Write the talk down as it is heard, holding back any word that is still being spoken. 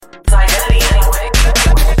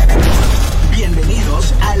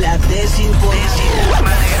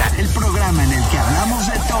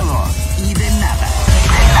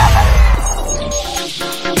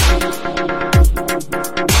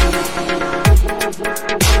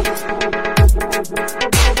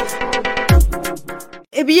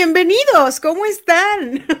Bienvenidos, ¿cómo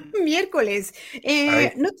están? Miércoles.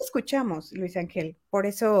 No te escuchamos, Luis Ángel, por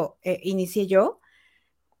eso inicié yo.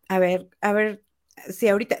 A ver si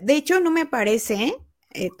ahorita, de hecho no me aparece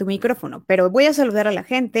tu micrófono, pero voy a saludar a la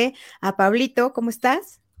gente, a Pablito, ¿cómo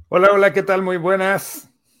estás? Hola, hola, ¿qué tal? Muy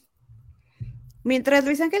buenas. Mientras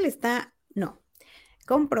Luis Ángel está,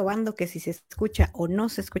 comprobando que si se escucha o no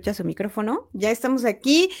se escucha su micrófono, ya estamos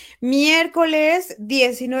aquí, miércoles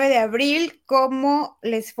 19 de abril, ¿cómo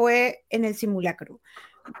les fue en el simulacro?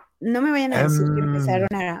 No me vayan a decir que empezaron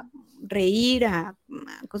a reír, a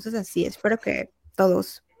cosas así, espero que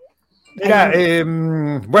todos... Mira,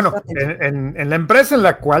 bueno, en la empresa en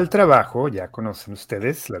la cual trabajo, ya conocen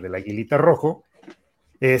ustedes, la del Aguilita Rojo,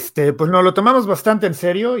 pues nos lo tomamos bastante en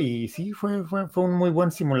serio y sí, fue un muy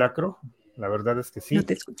buen simulacro, la verdad es que sí. No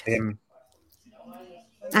te escuchas.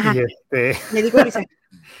 Ajá, me digo Luisa.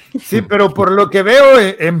 Sí, pero por lo que veo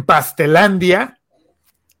en Pastelandia,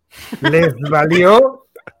 les valió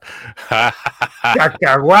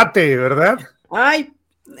cacahuate, ¿verdad? Ay,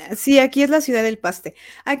 sí, aquí es la ciudad del paste.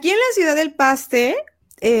 Aquí en la ciudad del paste,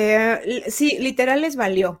 sí, literal les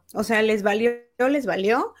valió. O sea, les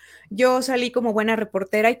valió. Yo salí como buena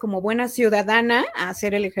reportera y como buena ciudadana a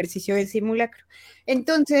hacer el ejercicio del simulacro.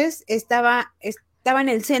 Entonces, estaba en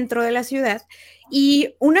el centro de la ciudad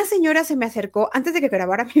y una señora se me acercó, antes de que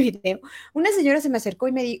grabara mi video, una señora se me acercó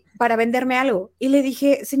y me dijo, para venderme algo. Y le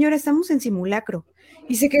dije, señora, estamos en simulacro.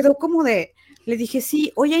 Y se quedó como de... Le dije,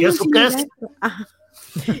 sí, hoy hay un simulacro. Ajá.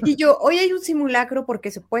 Y yo, hoy hay un simulacro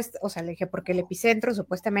porque le dije, porque el epicentro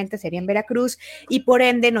supuestamente sería en Veracruz y por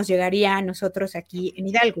ende nos llegaría a nosotros aquí en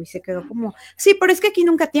Hidalgo. Y se quedó como, sí, pero es que aquí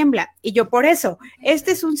nunca tiembla. Y yo, por eso,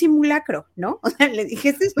 este es un simulacro, ¿no? O sea, le dije,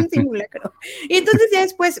 este es un simulacro. Y entonces ya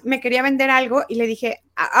después me quería vender algo y le dije,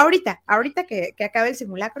 ahorita que acabe el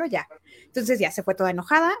simulacro, ya. Entonces ya se fue toda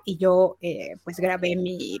enojada y yo pues grabé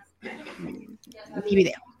mi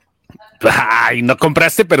video. Ay, no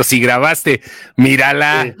compraste, pero sí grabaste.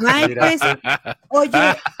 Mírala. Ay, pues,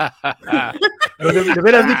 oye. Pero le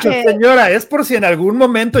hubieras dicho, señora, es por si en algún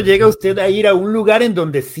momento llega usted a ir a un lugar en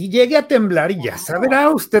donde sí llegue a temblar y ya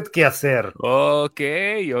sabrá usted qué hacer. Ok.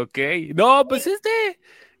 No, pues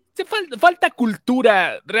falta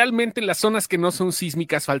cultura. Realmente en las zonas que no son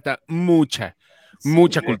sísmicas falta mucha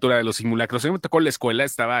cultura de los simulacros. A mí me tocó en la escuela,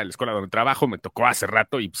 estaba en la escuela donde trabajo, me tocó hace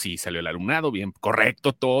rato y sí, salió el alumnado, bien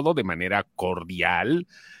correcto todo, de manera cordial.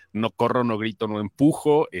 No corro, no grito, no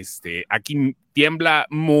empujo. Aquí tiembla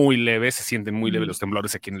muy leve, se sienten muy leves los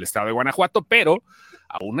temblores aquí en el estado de Guanajuato, pero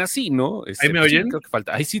aún así, ¿no? ¿Ahí me oyen? Sí, creo que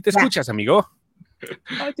falta. Ahí sí te escuchas, amigo.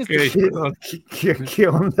 Ay, ¿Qué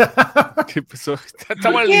onda? ¿Qué pasó?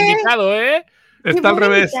 Está bueno el invitado, ¿eh? Está al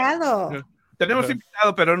revés. Invitado. Tenemos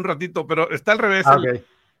invitado, pero en un ratito, pero está al revés. Okay.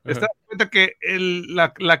 Está en cuenta que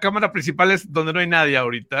la cámara principal es donde no hay nadie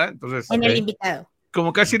ahorita. Entonces, en el invitado.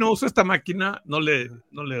 Como casi no uso esta máquina,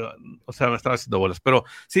 o sea, me estaba haciendo bolas. Pero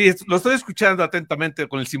sí, lo estoy escuchando atentamente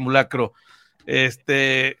con el simulacro.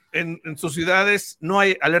 En sus ciudades no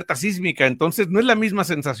hay alerta sísmica, entonces no es la misma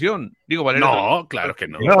sensación. Digo, Valeria. No, claro que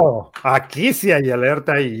no. No, aquí sí hay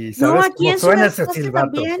alerta y ¿sabes no, aquí cómo en suena Ciudad ese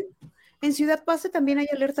silbato? También. En Ciudad Paste también hay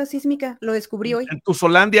alerta sísmica, lo descubrí hoy. ¿En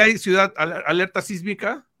Tuzolandia hay alerta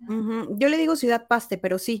sísmica? Yo le digo Ciudad Paste,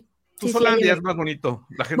 pero sí. Tuzolandia es más bonito.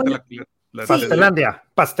 La gente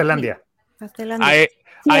Pastelandia.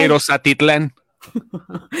 Aerosatitlán.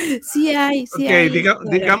 Sí hay.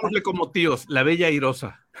 Digámosle como tíos, la bella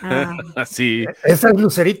airosa. Sí. Ese es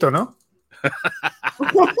Lucerito, ¿no?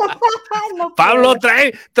 No Pablo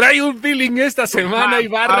trae un feeling esta semana,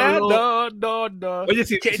 Ibarra. No. Oye,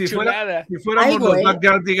 si fuéramos los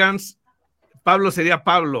Backyardigans, Pablo sería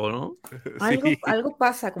Pablo, ¿no? Algo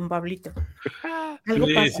pasa con Pablito.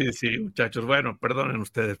 Sí, muchachos. Bueno, perdonen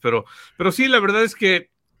ustedes, pero sí, la verdad es que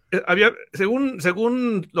había,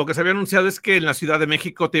 según lo que se había anunciado, es que en la Ciudad de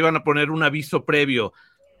México te iban a poner un aviso previo,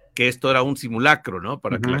 que esto era un simulacro, ¿no?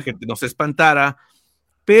 Para que la gente no se espantara,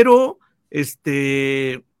 pero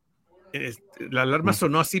la alarma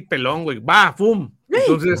sonó así pelón, güey, ¡va! ¡Pum!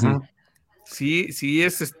 Entonces, sí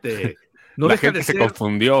es no la gente se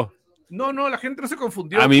confundió. No, la gente no se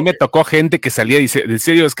confundió. A mí me tocó gente que salía y dice, ¿en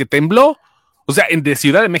serio es que tembló? O sea, de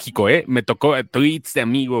Ciudad de México, me tocó tweets de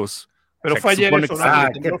amigos. Pero fue ayer eso,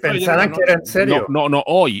 que pensaban que era en serio. No,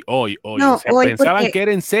 hoy. No, o sea, hoy pensaban que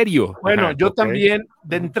era en serio. Bueno, yo también,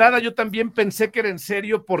 de entrada, yo también pensé que era en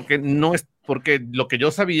serio porque lo que yo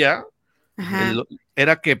sabía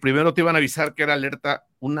era que primero te iban a avisar que era alerta,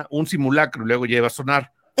 un simulacro, y luego ya iba a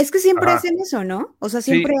sonar. Es que siempre hacen eso, ¿no? O sea,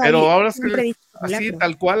 siempre sí, pero ahora es que así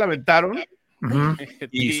tal cual aventaron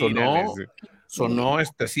y sonó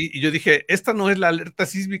así, y yo dije, esta no es la alerta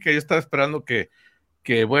sísmica, yo estaba esperando que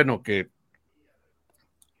bueno, que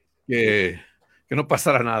no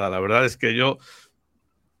pasara nada. La verdad es que yo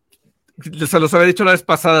se los había dicho la vez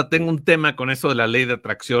pasada, tengo un tema con eso de la ley de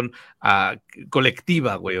atracción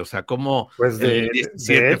colectiva, güey. O sea, como pues el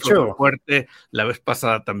 17 fue muy fuerte, la vez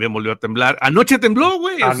pasada también volvió a temblar. Anoche tembló,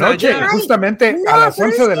 güey. Anoche, justamente a las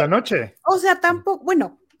 11 de la noche. O sea, tampoco,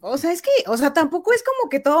 bueno, o sea, es que, o sea, tampoco es como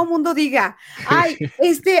que todo mundo diga, ay,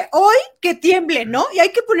 hoy que tiemble, ¿no? Y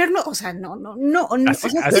hay que ponernos, o sea, no. Así, o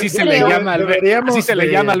sea, así se le llama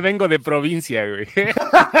le llama al vengo de provincia, güey.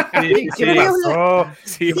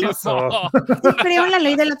 Sí, creo en la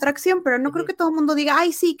ley de la atracción, pero no creo que todo el mundo diga,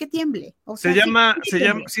 ay, sí, que tiemble. O sea,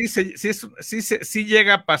 sí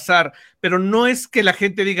llega a pasar, pero no es que la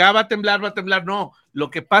gente diga, va a temblar, no. Lo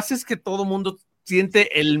que pasa es que todo el mundo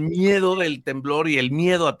siente el miedo del temblor y el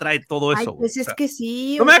miedo atrae todo eso. Ay, pues es que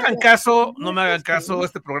sí. No me hagan caso,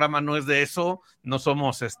 este programa no es de eso, no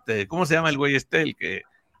somos ¿cómo se llama el güey el que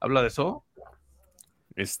habla de eso?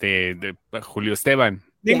 De Julio Esteban.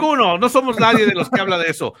 Ninguno, no somos nadie de los que habla de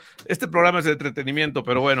eso. Este programa es de entretenimiento,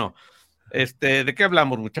 pero bueno, ¿de qué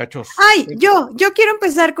hablamos, muchachos? Ay, yo quiero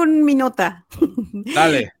empezar con mi nota.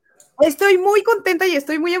 Dale. Estoy muy contenta y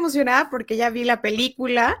estoy muy emocionada porque ya vi la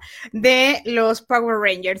película de los Power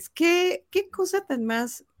Rangers. ¿Qué cosa tan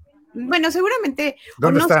más? Bueno, seguramente, o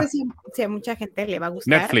no sé si a mucha gente le va a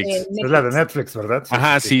gustar. Netflix. Es la de Netflix, ¿verdad?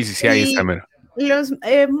 Ajá, sí, ahí está, mero. Los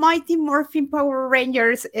Mighty Morphin Power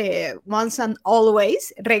Rangers Once and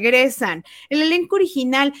Always regresan. El elenco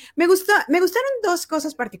original, me gustaron dos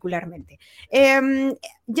cosas particularmente.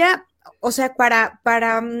 O sea, para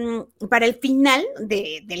el final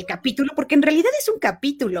del capítulo, porque en realidad es un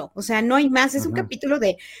capítulo, o sea, no hay más, es un capítulo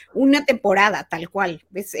de una temporada, tal cual,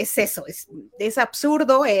 es eso, es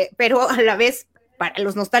absurdo, pero a la vez, para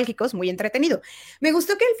los nostálgicos, muy entretenido. Me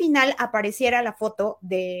gustó que al final apareciera la foto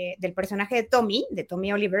del personaje de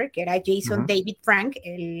Tommy Oliver, que era Jason David Frank,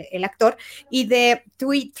 el actor, y de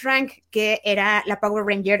Tui Trank, que era la Power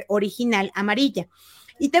Ranger original amarilla.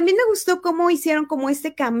 Y también me gustó cómo hicieron como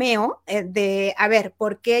este cameo de, a ver,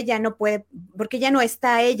 ¿por qué ya no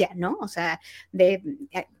está ella, ¿no? O sea,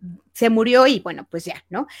 se murió y bueno, pues ya,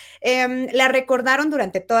 ¿no? La recordaron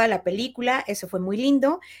durante toda la película, eso fue muy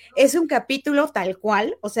lindo. Es un capítulo tal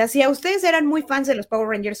cual, o sea, si a ustedes eran muy fans de los Power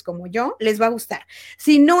Rangers como yo, les va a gustar.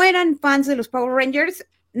 Si no eran fans de los Power Rangers,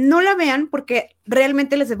 no la vean porque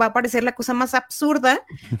realmente les va a parecer la cosa más absurda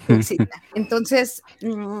que exista. Entonces,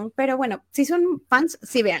 pero bueno, si son fans,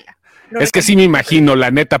 sí véanla. Es que sí me imagino, la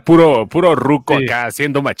neta, puro ruco acá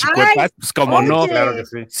haciendo machicuepas, pues como no. Claro que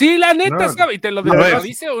sí. Sí, la neta, y te lo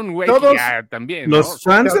dice un güey que ya también. Los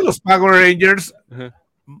fans de los Power Rangers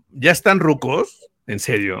ya están rucos, ¿en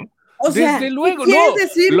serio? O sea, desde luego,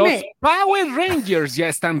 los Power Rangers ya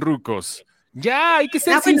están rucos. Ya, hay que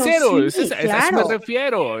ser sinceros, sí, a eso me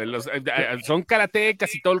refiero. Son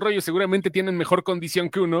karatecas y todo el rollo, seguramente tienen mejor condición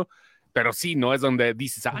que uno, pero sí, no es donde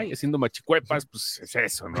dices, ay, haciendo machicuepas, pues es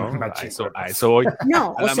eso, ¿no? A eso voy.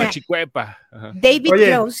 No, a la machicuepa. David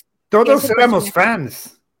Close. Todos éramos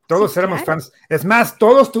fans. Todos éramos fans. Es más,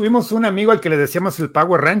 todos tuvimos un amigo al que le decíamos el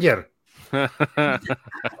Power Ranger.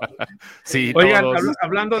 Sí, oigan,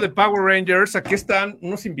 hablando de Power Rangers, aquí están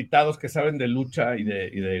unos invitados que saben de lucha y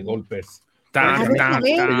de golpes.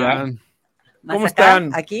 ¿Cómo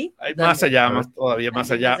están? ¿Aquí? Más allá, todavía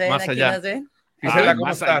más allá. Gisela,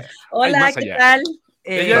 ¿cómo estás? Hola, ¿qué tal?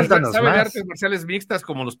 Ella sabe de artes marciales mixtas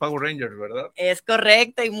como los Power Rangers, ¿verdad? Es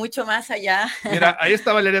correcto, y mucho más allá. Mira, ahí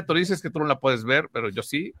está Valeria Torices, que tú no la puedes ver, pero yo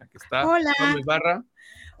sí, aquí está. Hola. Pablo Ibarra.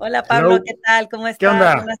 Hola, Pablo, ¿qué tal? ¿Cómo estás? ¿Qué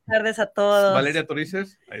onda? Buenas tardes a todos. Valeria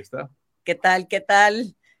Torices, ahí está. ¿Qué tal?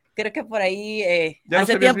 Creo que por ahí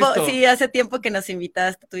hace tiempo que nos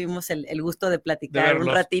invitaste, tuvimos el gusto de platicar un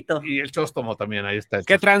ratito. Y el Chóstomo también, ahí está.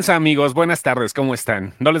 ¿Qué tranza, amigos? Buenas tardes, ¿cómo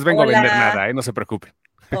están? No les vengo a vender nada, no se preocupen.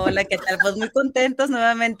 Hola, ¿qué tal? Pues muy contentos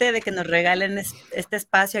nuevamente de que nos regalen este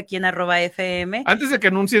espacio aquí en @FM. Antes de que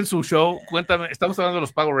anuncien su show, cuéntame, estamos hablando de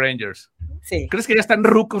los Power Rangers. Sí. ¿Crees que ya están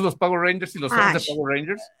rucos los Power Rangers y los fans de Power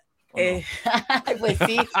Rangers? No? Pues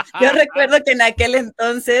sí, yo recuerdo que en aquel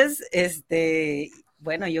entonces,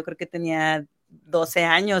 bueno, yo creo que tenía 12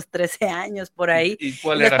 años, 13 años por ahí. ¿Y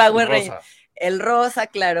cuál era Power Rangers? El rosa,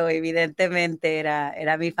 claro, evidentemente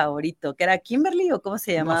era mi favorito, que era Kimberly o cómo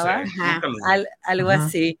se llamaba. No sé, algo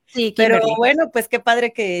así. Sí, pero bueno, pues qué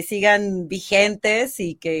padre que sigan vigentes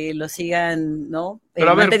y que lo sigan, ¿no?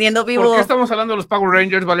 Pero manteniendo vivo. ¿Por qué estamos hablando de los Power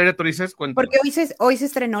Rangers, Valeria Torices? Cuéntanos. Porque hoy se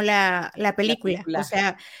estrenó la película. O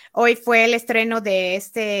sea, hoy fue el estreno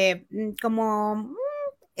de como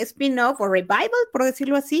spin-off o revival, por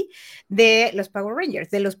decirlo así, de los Power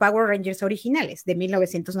Rangers originales de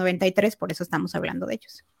 1993, por eso estamos hablando de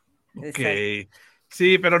ellos. Ok.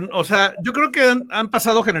 Sí, pero, o sea, yo creo que han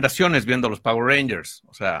pasado generaciones viendo los Power Rangers.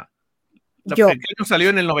 O sea, el que salió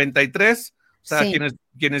en el 93. O sea, Sí.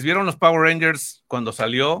 quienes vieron los Power Rangers cuando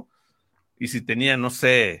salió, y si tenían, no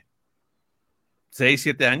sé, 6,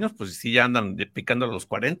 7 años, pues sí ya andan picando a los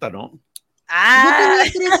 40, ¿no?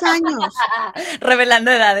 Yo tenía 3 años.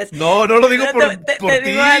 Revelando edades. No lo digo por te ti.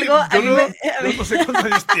 digo algo. Yo no sé cuántos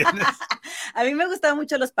años tienes. A mí me gustaban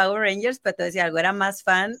mucho los Power Rangers, pero te decía algo, era más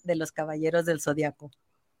fan de los Caballeros del Zodiaco.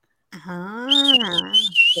 Ajá.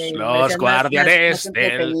 Los guardianes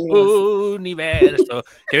del universo.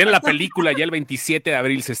 Que ven la película, ya el 27 de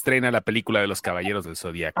abril se estrena la película de los Caballeros del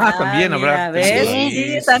Zodiaco. También habrá. ¿Ves?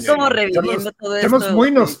 Sí, están como reviviendo todo esto. Estamos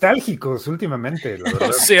muy nostálgicos últimamente, la verdad.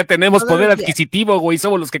 O sea, tenemos poder adquisitivo, güey,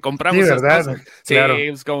 somos los que compramos. Sí, ¿verdad? Sí, claro.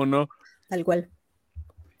 pues cómo no. Tal cual.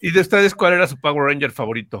 ¿Y de ustedes cuál era su Power Ranger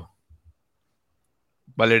favorito?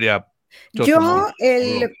 Valeria. Yo,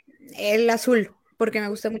 el azul, porque me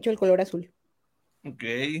gusta mucho el color azul. Ok.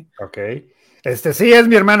 Sí, es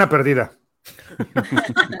mi hermana perdida.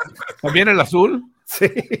 ¿También el azul? Sí.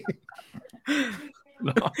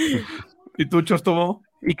 No. ¿Y tú, Chostomo?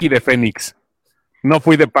 Iki de Fénix. No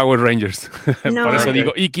fui de Power Rangers. No, por eso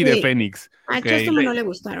digo Iki de Fénix. A Chostomo no le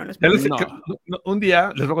gustaron los Power Rangers. Un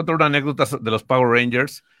día les voy a contar una anécdota de los Power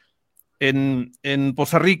Rangers. En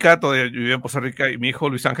Poza Rica, todavía yo vivía en Poza Rica, y mi hijo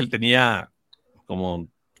Luis Ángel tenía como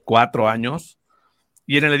 4 años.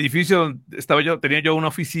 Y en el edificio tenía yo una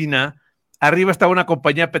oficina. Arriba estaba una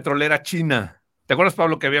compañía petrolera china. ¿Te acuerdas,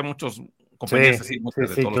 Pablo, que había muchos compañías así?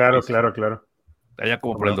 Sí, claro. Allá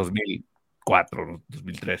como por el 2004,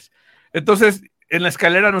 2003. Entonces, en la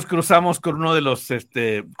escalera nos cruzamos con uno de los,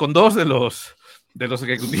 con dos de los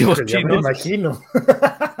ejecutivos chinos. Me imagino.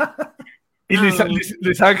 Y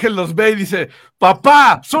Luis Ángel los ve y dice,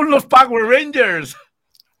 papá, son los Power Rangers.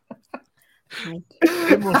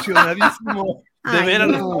 Emocionadísimo de ver a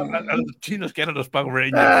los chinos que eran los Power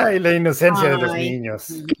Rangers. Ay, la inocencia de los niños.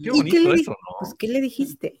 Qué bonito eso, ¿no? Pues, ¿qué le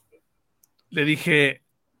dijiste? Le dije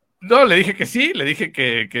que sí, le dije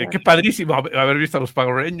que qué padrísimo haber visto a los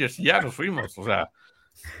Power Rangers, y ya nos fuimos. O sea,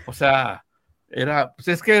 pues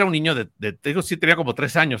es que era un niño sí tenía como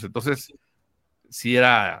 3 años, entonces sí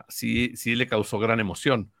le causó gran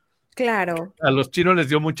emoción. Claro. A los chinos les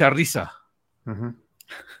dio mucha risa. Uh-huh.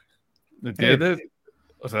 ¿Me entiendes?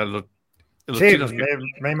 O sea, los sí, chinos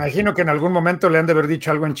me imagino que en algún momento le han de haber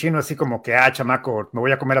dicho algo en chino, así como que, chamaco, me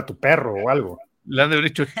voy a comer a tu perro o algo. Le han de haber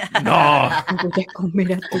dicho, no. Voy a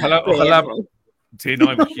comer a tu ojalá. Sí,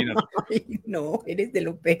 no, imagínate. Ay, no, eres de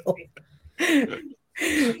lo peor.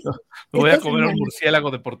 Me voy a comer un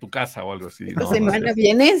murciélago de por tu casa o algo así. ¿Esta semana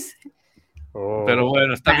vienes? Pero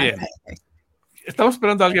bueno, está bien. Estamos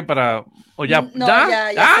esperando a alguien para... ¿O ya? No,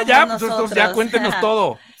 ya, pues ya cuéntenos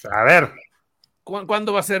todo. A ver.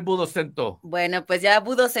 ¿Cuándo va a ser Budo Sendo? Bueno, pues ya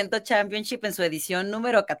Budo Sendo Championship en su edición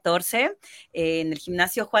número 14 en el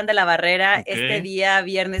gimnasio Juan de la Barrera, este día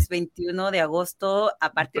viernes 21 de agosto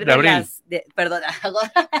a partir de abril. de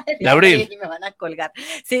abril. Me van a colgar.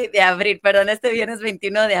 Sí, de abril, perdón, este viernes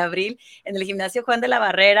 21 de abril en el gimnasio Juan de la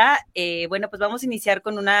Barrera. Bueno, pues vamos a iniciar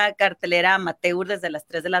con una cartelera amateur desde las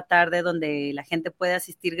 3 de la tarde donde la gente puede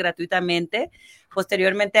asistir gratuitamente.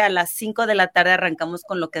 Posteriormente a las 5 de la tarde arrancamos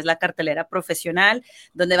con lo que es la cartelera profesional,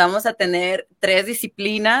 donde vamos a tener 3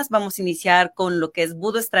 disciplinas. Vamos a iniciar con lo que es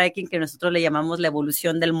Budo Striking, que nosotros le llamamos la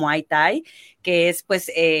evolución del Muay Thai, que es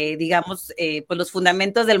pues digamos pues los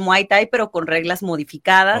fundamentos del Muay Thai, pero con reglas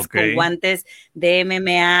modificadas, con guantes de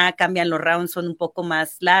MMA, cambian los rounds, son un poco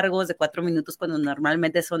más largos, de 4 minutos cuando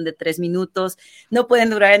normalmente son de 3 minutos, no pueden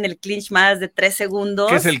durar en el clinch más de 3 segundos.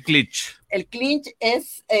 ¿Qué es el clinch? El clinch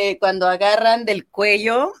es cuando agarran del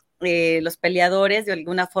cuello los peleadores de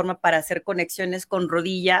alguna forma para hacer conexiones con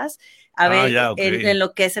rodillas. A ver, en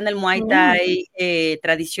lo que es en el Muay Thai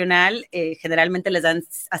tradicional, generalmente les dan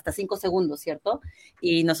hasta 5 segundos, ¿cierto?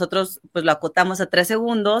 Y nosotros pues lo acotamos a 3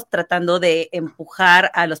 segundos, tratando de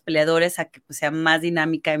empujar a los peleadores a que pues, sea más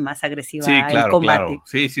dinámica y más agresiva el combate. Claro.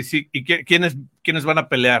 Sí. ¿Y quiénes van a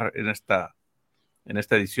pelear en esta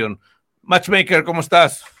edición? Matchmaker, ¿cómo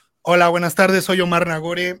estás? Hola, buenas tardes, soy Omar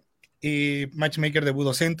Nagore, matchmaker de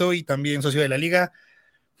Budo Sendo y también socio de la liga.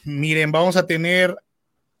 Miren, vamos a tener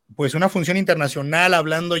pues una función internacional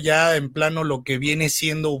hablando ya en plano lo que viene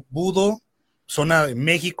siendo Budo, zona de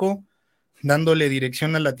México, dándole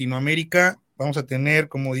dirección a Latinoamérica. Vamos a tener,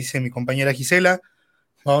 como dice mi compañera Gisela,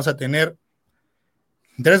 vamos a tener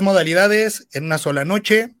 3 modalidades en una sola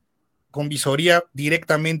noche, con visoría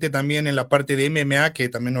directamente también en la parte de MMA, que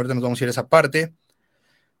también ahorita nos vamos a ir a esa parte,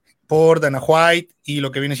 por Dana White y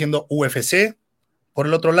lo que viene siendo UFC. Por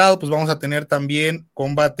el otro lado, pues vamos a tener también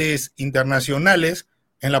combates internacionales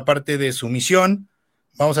en la parte de sumisión,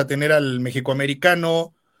 Vamos a tener al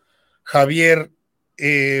mexicoamericano Javier,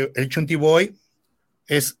 el Chunti Boy,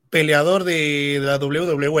 es peleador de la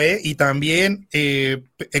WWE y también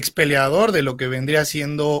ex peleador de lo que vendría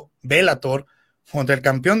siendo Bellator, contra el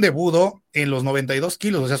campeón de Budo en los 92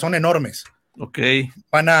 kilos, o sea, son enormes. Ok.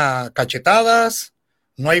 Van a cachetadas,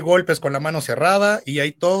 no hay golpes con la mano cerrada y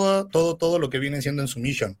hay todo lo que viene siendo en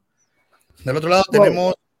submission. Del otro lado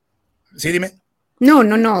tenemos... Sí, dime. No,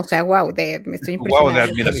 o sea, me estoy impresionada. Wow, de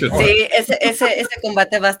admiración. Sí, ese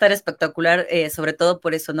combate va a estar espectacular, sobre todo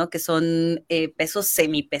por eso, ¿no? Que son pesos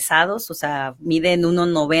semipesados, o sea, miden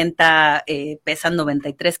 1.90, pesan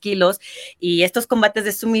 93 kilos, y estos combates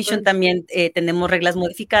de submission también tenemos reglas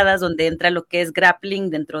modificadas donde entra lo que es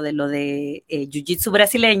grappling dentro de lo de jiu-jitsu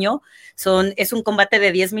brasileño. Es un combate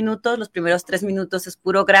de 10 minutos, los primeros 3 minutos es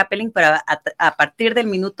puro grappling, pero a partir del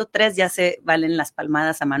minuto 3 ya se valen las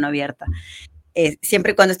palmadas a mano abierta.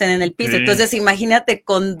 Siempre y cuando estén en el piso. Entonces, imagínate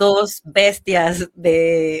con dos bestias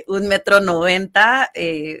de 1.90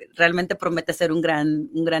 m, realmente promete ser un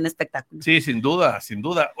gran espectáculo. Sí, sin duda.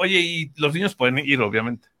 Oye, y los niños pueden ir,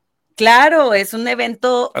 obviamente. Claro, es un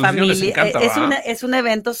evento familiar, es un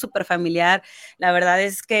evento súper familiar. La verdad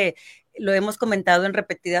es que lo hemos comentado en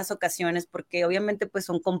repetidas ocasiones porque obviamente pues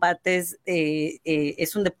son combates,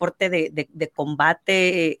 es un deporte de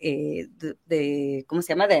combate, ¿cómo se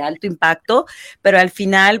llama? De alto impacto, pero al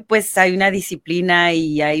final pues hay una disciplina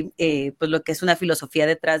y hay pues lo que es una filosofía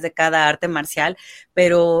detrás de cada arte marcial,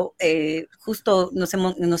 pero justo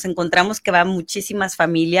nos encontramos que van muchísimas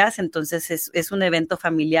familias, entonces es un evento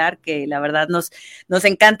familiar que la verdad nos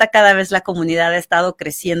encanta. Cada vez la comunidad ha estado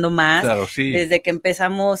creciendo más. Claro, sí. Desde que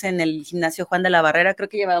empezamos en el gimnasio Juan de la Barrera, creo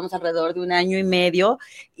que llevábamos alrededor de 1 año y medio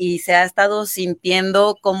y se ha estado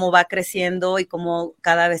sintiendo cómo va creciendo y cómo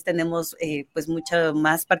cada vez tenemos pues mucho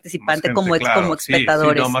más participantes como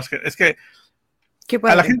espectadores. Sí, no, es que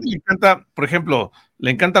a la gente le encanta, por ejemplo, le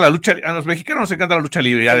encanta la lucha, a los mexicanos nos encanta la lucha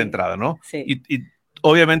libre ya de entrada, ¿no? Sí. Y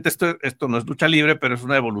obviamente esto no es lucha libre, pero es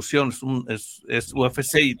una evolución, es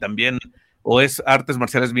UFC y también, o es artes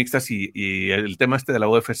marciales mixtas y el tema de la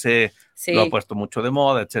UFC lo ha puesto mucho de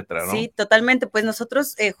moda, etcétera, ¿no? Sí, totalmente. Pues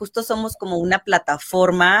nosotros justo somos como una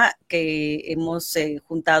plataforma que hemos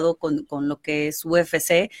juntado con lo que es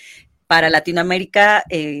UFC para Latinoamérica,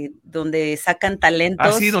 donde sacan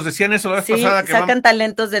talentos. Sí, nos decían eso la vez pasada. Que sacan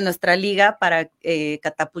talentos de nuestra liga para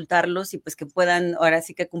catapultarlos y pues que puedan ahora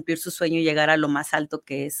sí que cumplir su sueño y llegar a lo más alto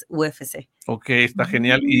que es UFC. Ok, está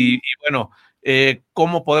genial. Y bueno,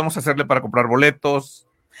 ¿cómo podemos hacerle para comprar boletos?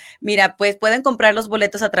 Mira, pues pueden comprar los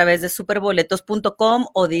boletos a través de superboletos.com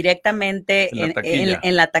o directamente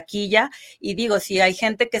en la taquilla. Y digo, si hay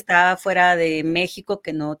gente que está fuera de México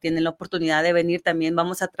que no tiene la oportunidad de venir, también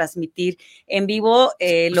vamos a transmitir en vivo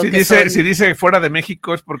Si dice fuera de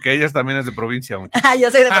México es porque ella también es de provincia. Yo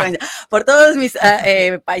soy de provincia. Por todos mis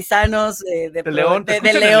paisanos de León,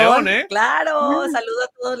 de León. Claro, Mm. saludo a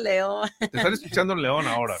todos León. Te están escuchando en León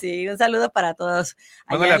ahora. Sí, un saludo para todos.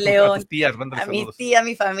 Mándale allá en León. A tus tías, a mi tía, a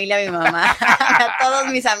mi familia, a mi mamá, a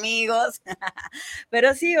todos mis amigos.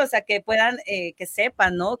 Pero sí, o sea, que puedan, que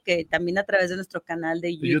sepan, ¿no? Que también a través de nuestro canal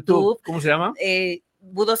de YouTube. ¿Cómo se llama?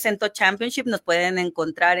 Budo Sendo Championship, nos pueden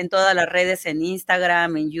encontrar en todas las redes, en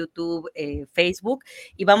Instagram, en YouTube, Facebook,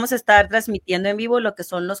 y vamos a estar transmitiendo en vivo lo que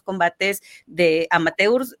son los combates de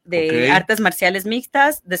amateurs, de artes marciales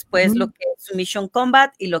mixtas, después lo que es Submission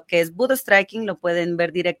Combat y lo que es Budo Striking, lo pueden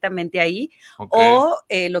ver directamente ahí, o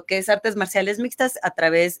lo que es artes marciales mixtas a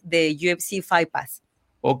través de UFC Fight Pass.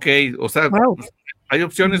 Ok, o sea, hay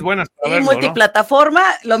opciones buenas para verlo, multiplataforma,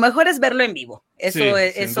 ¿no? Lo mejor es verlo en vivo. Eso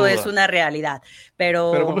es una realidad.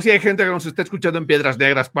 Pero como si hay gente que nos está escuchando en Piedras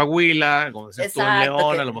Negras, Coahuila, como dices tú, en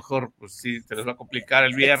León, a lo mejor pues sí, se les va a complicar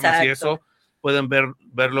el viernes y eso, pueden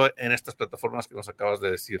verlo en estas plataformas que nos acabas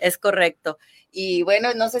de decir. Es correcto. Y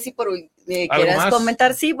bueno, no sé si quieras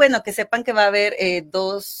comentar. Sí, bueno, que sepan que va a haber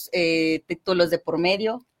 2 títulos de por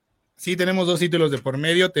medio. Sí, tenemos 2 títulos de por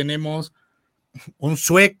medio. Tenemos un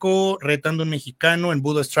sueco retando a un mexicano en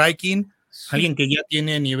Budo Striking, alguien que ya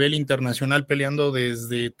tiene nivel internacional peleando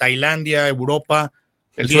desde Tailandia, Europa.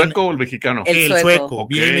 ¿El sueco o el mexicano? El sueco.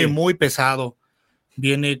 Viene muy pesado,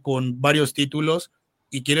 viene con varios títulos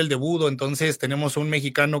y quiere el de Budo. Entonces tenemos un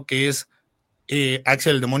mexicano que es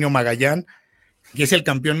Axel el Demonio Magallán, que es el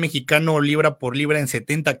campeón mexicano libra por libra en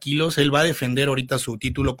 70 kilos. Él va a defender ahorita su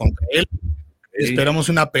título contra él. Esperamos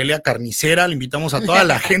una pelea carnicera, le invitamos a toda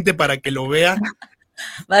la gente para que lo vea.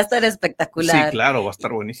 Va a estar espectacular. Sí, claro, va a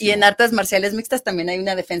estar buenísimo. Y en artes marciales mixtas también hay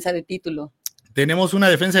una defensa de título. Tenemos una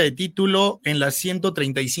defensa de título en las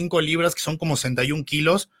 135 libras, que son como 61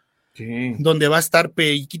 kilos. Sí. donde va a estar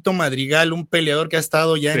Periquito Madrigal, un peleador que ha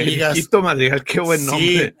estado ya en ligas. Periquito Madrigal, qué buen nombre.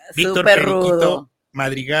 Sí, Víctor Súper Periquito rudo.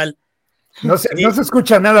 Madrigal. No se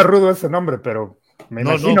escucha nada rudo ese nombre, pero me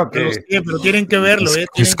imagino que... Lo sé, pero tienen que verlo, ¿eh?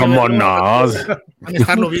 Es como no. Van a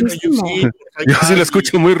estarlo viendo en UFC. Yo sí lo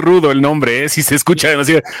escucho muy rudo el nombre, ¿eh? Si se escucha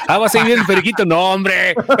demasiado. Vas a ir bien el periquito. No,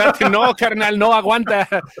 hombre. Espérate, no, carnal, no, aguanta.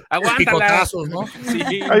 Aguántala. Picotazos, ¿no?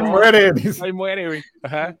 Sí, Ahí muere. Ahí muere, güey.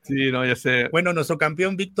 Ajá. Sí, no, ya sé. Bueno, nuestro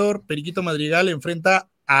campeón Víctor Periquito Madrigal enfrenta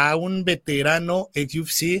a un veterano ex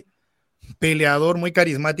UFC, peleador muy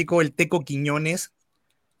carismático, el Teco Quiñones,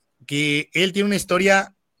 que él tiene una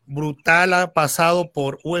historia brutal, ha pasado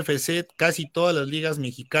por UFC, casi todas las ligas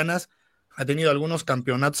mexicanas, ha tenido algunos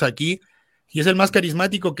campeonatos aquí, y es el más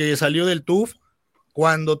carismático que salió del TUF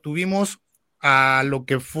cuando tuvimos a lo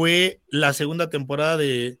que fue la segunda temporada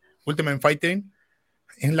de Ultimate Fighting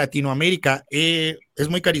en Latinoamérica. Es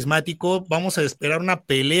muy carismático, vamos a esperar una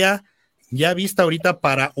pelea ya vista ahorita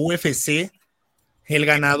para UFC. El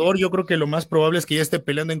ganador, yo creo que lo más probable es que ya esté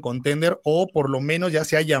peleando en Contender o por lo menos ya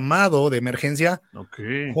se ha llamado de emergencia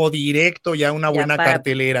o directo ya una buena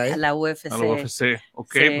cartelera. A la UFC. A la UFC,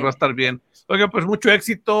 ok, Sí. pues va a estar bien. Oiga, pues mucho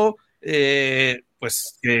éxito,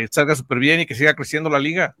 pues que salga súper bien y que siga creciendo la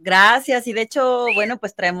liga. Gracias, y de hecho, bueno,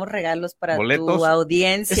 pues traemos regalos para Boletos. tu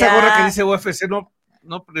audiencia. Esa gorra que dice UFC,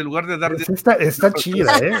 no, en lugar de dar... Está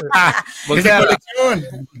chida, ¿eh?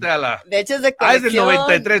 Volteala. De hecho es de Ah, es del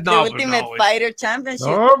 93, no, de pues Ultimate no, Fighter Championship.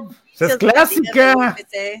 No, es clásica.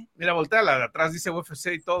 Mira, volteala, de atrás dice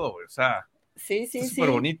UFC y todo, güey, o sea... Sí, Es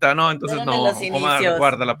súper bonita, ¿no? Entonces Fueron no, en los inicios.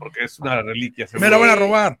 guárdala porque es una reliquia. Me la van a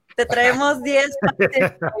robar. Te traemos 10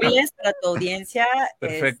 pases móviles para tu audiencia.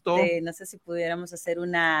 Perfecto. No sé si pudiéramos hacer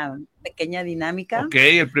una pequeña dinámica. Ok,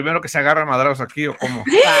 el primero que se agarra madrazos aquí o cómo.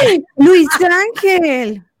 Luis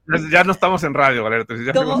Ángel. Ya no estamos en radio, Galera.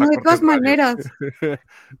 Ya ¿Cómo? De todas maneras.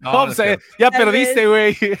 No, pues, ya Tal perdiste,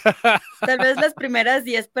 güey. Tal vez las primeras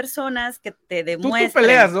 10 personas que te demuestren. Tú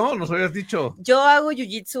peleas, ¿no? Nos habías dicho. Yo hago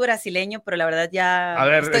jiu-jitsu brasileño, pero la verdad ya A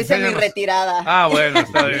ver, estoy enséñanos. semi-retirada. Ah, bueno,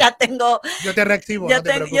 está bien. Ya tengo, Yo te reactivo, ya no te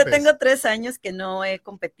yo preocupes. tengo 3 años que no he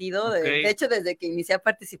competido. Ok. De hecho, desde que inicié a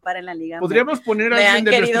participar en la liga. Podríamos poner a me alguien han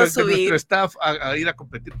de querido nuestro subir. staff a ir a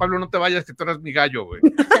competir. Pablo, no te vayas, que tú eres mi gallo, güey.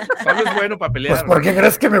 Pablo es bueno para pelear. Pues, ¿por qué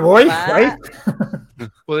crees que me voy? Ay,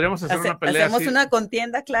 Podríamos hacer una pelea Hacemos así. una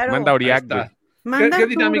contienda, claro. Manda Ahí Oriac, está. güey. Manda ¿Qué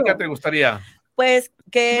dinámica Arturo. te gustaría? Pues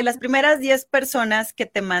que las primeras 10 personas que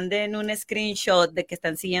te manden un screenshot de que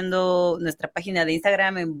están siguiendo nuestra página de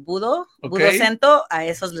Instagram en Budo Sendo, a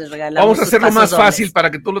esos les regalamos. Vamos a sus hacerlo pasos más dobles. fácil para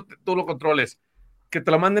que tú lo controles. Que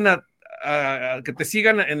te la manden que te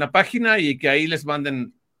sigan en la página y que ahí les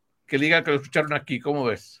manden, que digan que lo escucharon aquí. ¿Cómo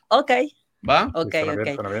ves? Ok, ¿Va? ok, suena ok.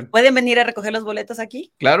 bien, suena bien. ¿Pueden venir a recoger los boletos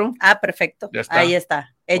aquí? ¿Claro? Ah, perfecto. Ya está. Ahí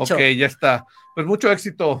está, hecho. Ok, ya está. Pues mucho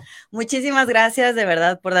éxito. Muchísimas gracias de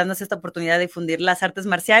verdad por darnos esta oportunidad de difundir las artes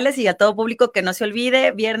marciales y a todo público que no se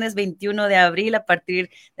olvide, viernes 21 de abril a partir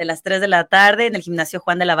de las 3 de la tarde en el gimnasio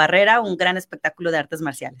Juan de la Barrera, un gran espectáculo de artes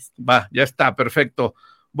marciales. Va, ya está, perfecto.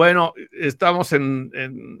 Bueno, estamos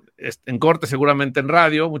en corte seguramente en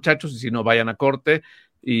radio, muchachos, y si no, vayan a corte.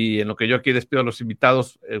 Y en lo que yo aquí despido a los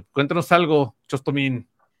invitados, cuéntanos algo, Chostomín.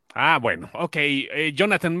 Ah, bueno, ok.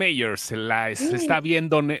 Jonathan Mayers se está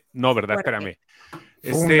viendo. No, ¿verdad? Espérame.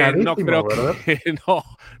 No creo ¿verdad? que.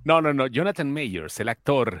 No. Jonathan Mayers, el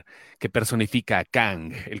actor que personifica a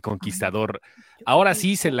Kang, el conquistador. Ahora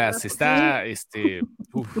sí se las está.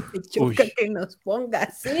 Choca que nos ponga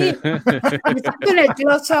así. En el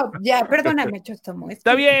close-up. Ya, perdóname, Chostomo.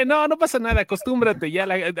 Está bien, no pasa nada, acostúmbrate ya.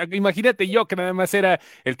 Imagínate yo que nada más era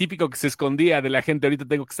el típico que se escondía de la gente. Ahorita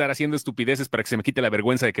tengo que estar haciendo estupideces para que se me quite la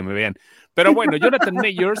vergüenza de que me vean. Pero bueno, Jonathan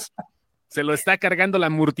Mayers se lo está cargando la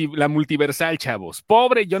multiversal, chavos.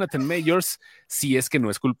 Pobre Jonathan Mayers, si es que no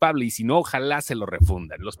es culpable, y si no, ojalá se lo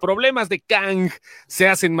refundan. Los problemas de Kang se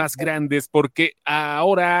hacen más grandes porque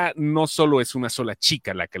ahora no solo es una sola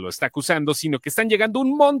chica la que lo está acusando, sino que están llegando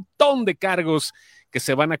un montón de cargos que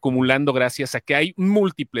se van acumulando gracias a que hay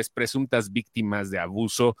múltiples presuntas víctimas de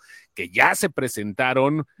abuso que ya se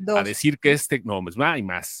presentaron a decir que no, pues hay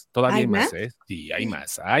más, todavía hay más, ¿eh? Sí, hay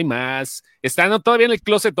más. Están todavía en el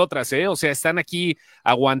closet otras, ¿eh? O sea, están aquí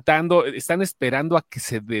aguantando, están esperando a que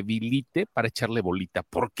se debilite para echarle bolita,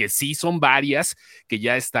 porque sí son varias que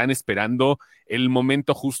ya están esperando el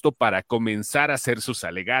momento justo para comenzar a hacer sus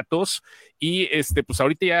alegatos y pues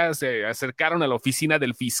ahorita ya se acercaron a la oficina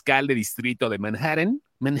del fiscal de distrito de Manhattan,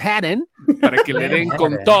 para que le den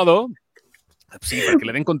con todo. Sí, para que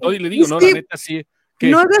le den con todo y le digo, no, la neta sí.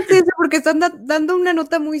 No hagas eso porque están dando una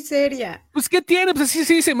nota muy seria. Pues, ¿qué tiene? Pues así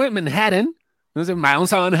se dice Manhattan. Entonces,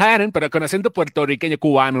 vamos a Manhattan, pero con acento puertorriqueño,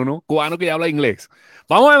 cubano, ¿no? Cubano que ya habla inglés.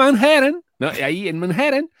 Vamos a Manhattan, ¿no? Y ahí en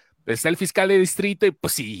Manhattan está el fiscal de distrito y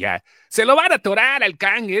pues sí, ya. Se lo van a atorar al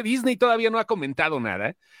Kang, ¿eh? Disney todavía no ha comentado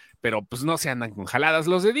nada, pero pues no se andan con jaladas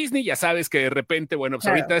los de Disney. Ya sabes que de repente, bueno, pues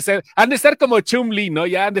Claro. ahorita han de estar como Chumli, ¿no?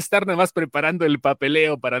 Ya han de estar nada más preparando el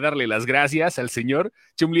papeleo para darle las gracias al señor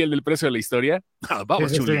Chumli, el del precio de la historia.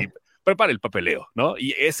 Vamos, Sí, sí, Chumli. sí. Prepara el papeleo, ¿no?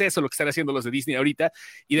 Y es eso lo que están haciendo los de Disney ahorita.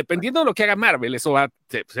 Y dependiendo de lo que haga Marvel, eso va a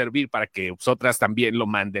servir para que otras también lo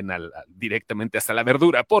manden directamente hasta la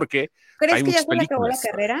verdura, porque ¿Crees hay que ya muchas se le acabó la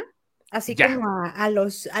películas. carrera? Así Ya. como a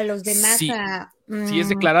los demás. Sí, sí es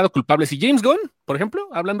declarado culpable. Si James Gunn, por ejemplo,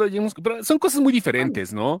 hablando de James Gunn, pero son cosas muy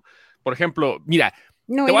diferentes, ¿no? Por ejemplo, mira,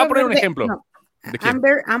 No, te voy iba a poner un hablar ejemplo. no, ¿De quién?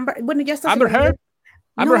 Amber, bueno, ya está. Amber Heard.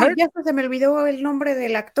 Amber No, Heard. ya hasta se me olvidó el nombre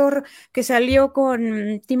del actor que salió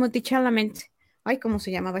con Timothy Chalamet. Ay, ¿cómo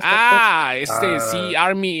se llamaba este actor? Sí,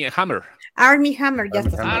 Armie Hammer. Armie Hammer, ya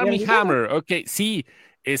está. Armie Hammer, ok, sí.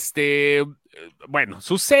 Bueno,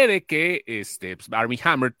 sucede que pues, Armie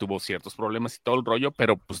Hammer tuvo ciertos problemas y todo el rollo,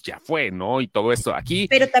 pero pues ya fue, ¿no? Y todo esto aquí.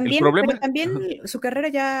 Pero también, el problema, su carrera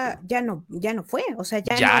ya no fue, o sea,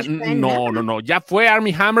 ya no está en nada. no, ya fue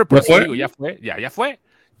Armie Hammer, por eso digo, ya fue.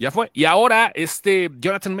 Y ahora,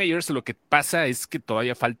 Jonathan Mayers, lo que pasa es que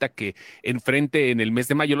todavía falta que enfrente en el mes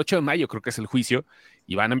de mayo, el 8 de mayo, creo que es el juicio,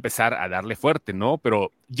 y van a empezar a darle fuerte, ¿no?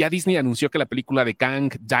 Pero ya Disney anunció que la película de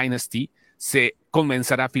Kang Dynasty se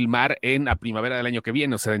comenzará a filmar en la primavera del año que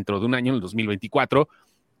viene, o sea, dentro de un año, en el 2024.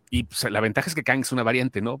 Y pues, la ventaja es que Kang es una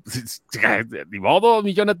variante, ¿no? Ni modo,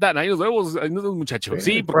 mi Jonathan, ahí nos vemos, muchachos.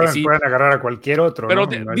 Sí, porque pueden agarrar a cualquier otro. Pero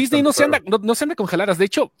 ¿no? Disney no se anda con jaladas. De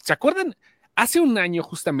hecho, ¿se acuerdan? Hace un año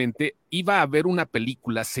justamente iba a haber una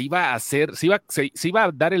película, se iba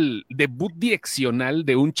a dar el debut direccional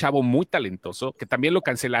de un chavo muy talentoso, que también lo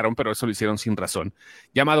cancelaron, pero eso lo hicieron sin razón,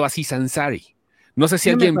 llamado Aziz Ansari. No sé si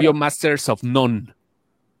alguien vio Masters of None,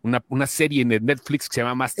 una serie en Netflix que se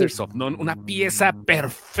llama Masters of None, una pieza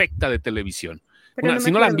perfecta de televisión.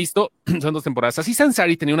 Si no la han visto, son 2 temporadas. Aziz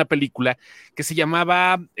Ansari tenía una película que se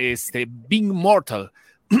llamaba Being Mortal,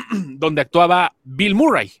 donde actuaba Bill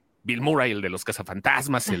Murray, el de los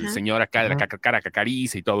cazafantasmas, el señor acá de la cara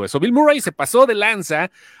cacariza y todo eso. Bill Murray se pasó de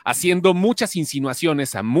lanza haciendo muchas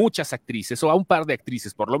insinuaciones a muchas actrices, o a un par de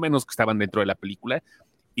actrices, por lo menos, que estaban dentro de la película,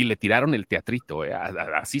 y le tiraron el teatrito.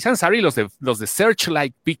 Así Sansari, los de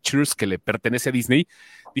Searchlight Pictures, que le pertenece a Disney,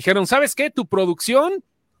 dijeron, ¿sabes qué? Tu producción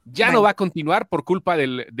ya no va a continuar por culpa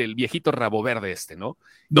del viejito rabo verde ¿no?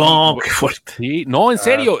 No, qué fuerte. Sí, no, en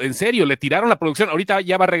serio, le tiraron la producción. Ahorita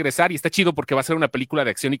ya va a regresar y está chido porque va a ser una película de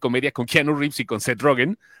acción y comedia con Keanu Reeves y con Seth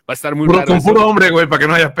Rogen. Va a estar muy raro. Con puro hombre, güey, para que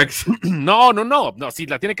no haya pex. No, si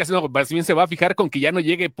la tiene que hacer, más bien se va a fijar con que ya no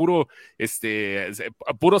llegue puro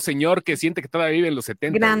señor que siente que todavía vive en los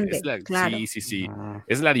 70. Grande, claro. Sí,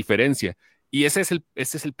 es la diferencia. Y ese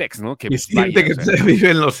es el pex, ¿no? Que siente que se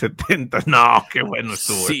vive en los 70. No, qué bueno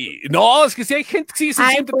estuvo. Sí, no, es que sí hay gente que sí se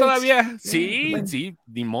siente todavía. Sí,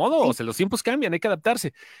 ni modo, los tiempos cambian, hay que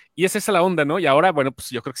adaptarse. Y esa es la onda, ¿no? Y ahora, bueno, pues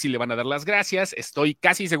yo creo que sí le van a dar las gracias. Estoy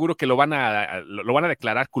casi seguro que lo van a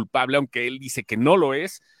declarar culpable, aunque él dice que no lo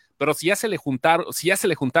es. Pero si ya se le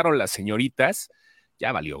juntaron las señoritas,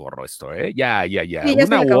 ya valió gorro esto, ¿eh? Ya. Sí,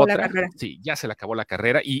 una u otra. Sí, ya se le acabó la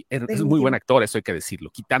carrera y es muy buen actor, eso hay que decirlo.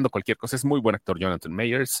 Quitando cualquier cosa, es muy buen actor Jonathan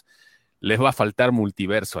Mayers. Le va a faltar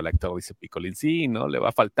multiverso al actor, dice Picolín. Sí, ¿no? Le va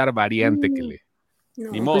a faltar variante que le... No,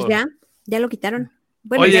 Ni modo. Pues ya lo quitaron.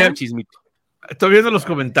 Bueno, oye, ya. Chismito. Estoy viendo los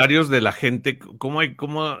comentarios de la gente, cómo hay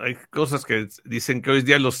cosas que dicen que hoy es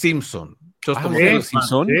día los Simpson. ¿Los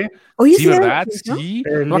Simpson? Oye, Sí, ¿verdad? Sí,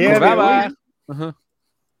 no me acordaba. Ajá.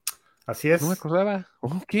 Así es. No me acordaba.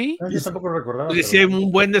 Ok. No, yo tampoco recordaba. Dice, hay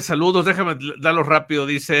un buen de saludos, déjame darlos rápido.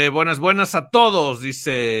 Dice, buenas a todos.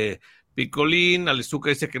 Dice Picolín, Alezuca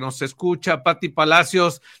dice que no se escucha. Pati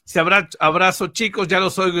Palacios, dice, abrazo chicos, ya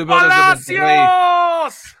los oigo y veo desde Monterrey.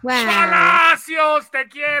 Wow. ¡Palacios! ¡Te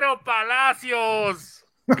quiero, Palacios!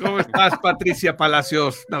 ¿Cómo estás, Patricia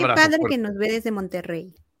Palacios? Un abrazo. Qué padre que nos ve desde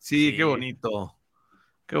Monterrey. Sí, qué bonito.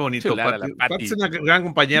 Qué bonito. Chulada, Pati es una gran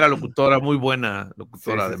compañera locutora, muy buena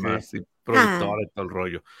locutora, además, sí. y productora y todo el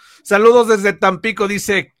rollo. Saludos desde Tampico,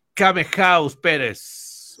 dice Kame House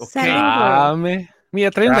Pérez. Okay. Mira,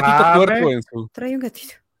 trae un gatito tuerto en su. Trae un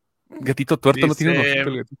gatito. Gatito tuerto, no tiene un ojito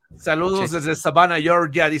el gatito. Saludos desde Savannah,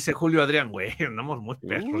 Georgia, dice Julio Adrián. Güey, andamos muy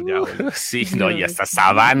perros ya, güey. Sí, no, y hasta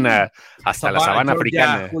Savannah, la Savannah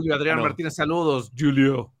africana. Julio Adrián Martínez, saludos.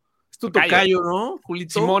 Julio. Es tu tocayo, ¿no,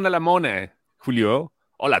 Julito? Simona la mona. Julio.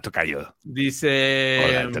 Hola, tocayo. Dice,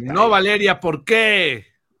 hola, tocayo. No, Valeria, ¿por qué?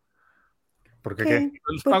 ¿Por qué?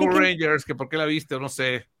 Los Power Rangers, que por qué la viste o no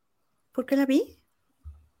sé. ¿Por qué la vi?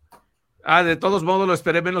 De todos modos lo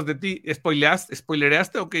esperé menos de ti.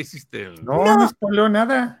 ¿Spoilereaste o qué hiciste? No spoiló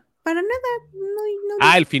nada. Para nada.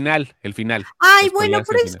 No. El final. Ay, bueno,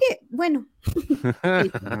 pero es que, bueno.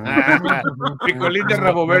 Picolín de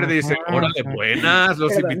Rabo Verde dice, órale, buenas,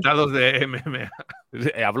 los invitados de MMA.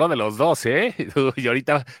 Habló de los dos, y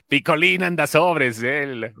ahorita Picolín anda sobres,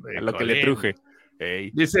 lo que le truje.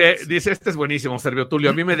 Hey. Dice, este es buenísimo, Servio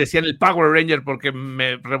Tulio. A mí me decían el Power Ranger porque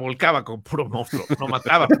me revolcaba con puro monstruo, no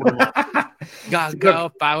mataba puro monstruo.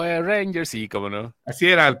 Go, Power Rangers, sí, cómo no. Así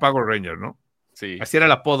era el Power Ranger, ¿no? Sí. Así era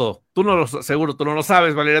el apodo. Seguro, tú no lo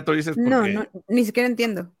sabes, Valeria, tú dices. No, ni siquiera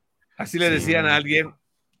entiendo. Así le decían a alguien,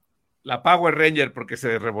 la Power Ranger, porque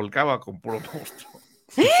se revolcaba con puro monstruo.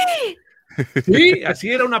 Sí, así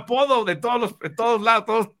era un apodo de todos lados,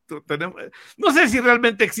 todos tenemos. No sé si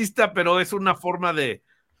realmente exista, pero es una forma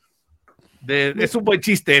es un buen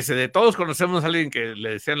chiste ese, de todos conocemos a alguien que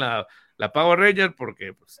le decían la Power Ranger,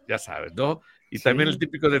 porque pues ya sabes, ¿no? Y también el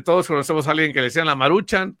típico de todos conocemos a alguien que le decían la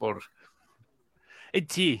Maruchan,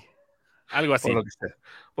 Sí, algo así.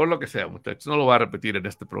 Por lo que sea, muchachos. No lo voy a repetir en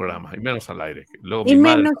este programa, y menos al aire.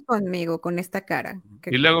 Menos conmigo, con esta cara.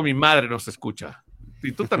 Y luego mi madre nos escucha.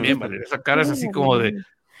 Y tú también, Valeria. Esa cara es así como de...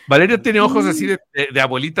 Valeria tiene ojos así de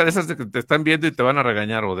abuelita, de esas de que te están viendo y te van a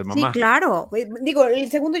regañar, o de mamá. Sí, claro. Digo, el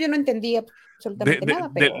segundo yo no entendía absolutamente nada,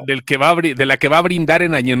 pero... de la que va a brindar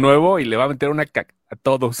en Año Nuevo y le va a meter una caca a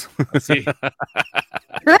todos. Sí.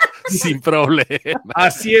 Sin problema.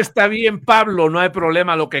 Así está bien, Pablo, no hay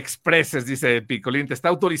problema lo que expreses, dice Picolín. Te está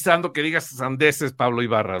autorizando que digas sandeces, Pablo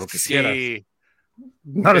Ibarra, lo que quieras.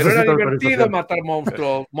 No, pero era divertido matar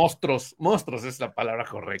monstruos. Monstruos es la palabra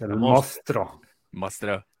correcta. El monstruo.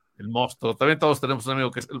 El monstruo. También todos tenemos un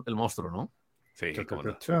amigo que es el monstruo, ¿no? Sí, cómo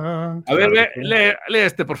no. A ver,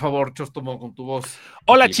 lee por favor, Chostomo, con tu voz.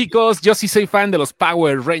 Hola chicos, yo sí soy fan de los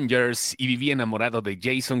Power Rangers y viví enamorado de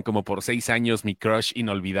Jason como por 6 años, mi crush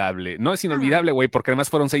inolvidable. No es inolvidable, güey, porque además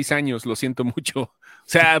fueron 6 años, lo siento mucho. O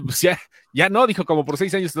sea, pues ya no, dijo como por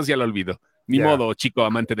 6 años, entonces ya lo olvido. Ni modo, chico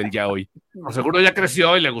amante del ya hoy. No, seguro ya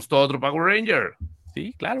creció y le gustó otro Power Ranger.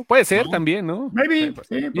 Sí, claro, puede ser también, ¿no? Maybe.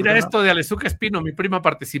 Sí, mira esto de Alezuca Espino, mi prima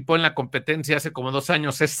participó en la competencia hace como 2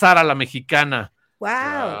 años, es Sara la mexicana.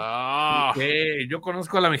 ¡Wow! Yo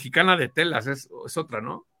conozco a la mexicana de telas, es otra,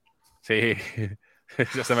 ¿no? Sí,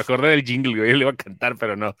 o sea, me acordé del jingle, güey, le iba a cantar,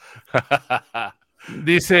 pero no.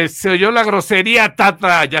 Dice, se oyó la grosería,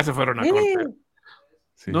 Tata, ya se fueron a corte.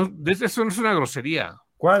 Sí. No, eso no es una grosería.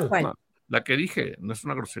 ¿Cuál? No, la que dije, no es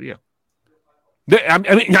una grosería.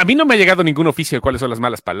 A mí no me ha llegado ningún oficio de cuáles son las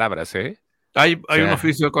malas palabras, ¿eh? Hay un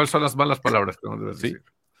oficio de cuáles son las malas palabras que no debes decir.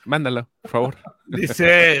 Mándalo, por favor.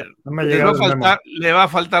 Dice, le va a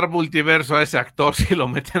faltar multiverso a ese actor si lo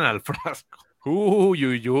meten al frasco.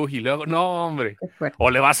 Y luego, no, hombre. O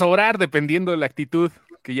le va a sobrar, dependiendo de la actitud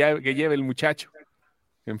que lleve el muchacho.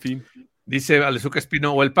 En fin. Dice Alezuca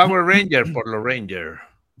Espino, o el Power Ranger por lo Ranger.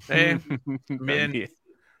 Bien.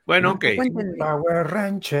 Bueno, ok. Power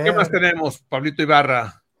Ranger. ¿Qué más tenemos, Pablito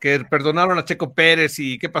Ibarra? Que perdonaron a Checo Pérez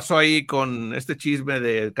y qué pasó ahí con este chisme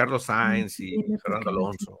de Carlos Sainz y Fernando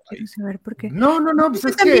Alonso. Quiero saber por qué. No, pues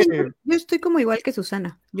es también, que... Yo estoy como igual que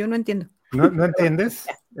Susana, yo no entiendo. ¿No entiendes?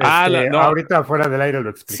 No. Ahorita fuera del aire lo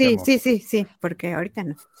explicamos. Sí, porque ahorita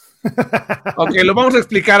no. Ok, lo vamos a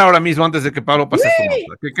explicar ahora mismo antes de que Pablo pase su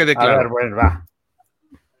nota. Que quede claro. A ver, bueno, va.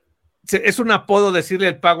 Es un apodo decirle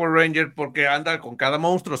el Power Ranger porque anda con cada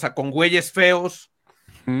monstruo, o sea, con güeyes feos.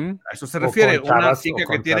 A eso se refiere. Una chica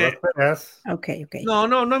que tiene. Ok.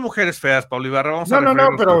 No hay mujeres feas, Pablo Ibarra. No,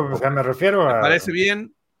 pero o sea, me refiero a. ¿Me parece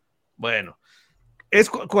bien? Bueno. Es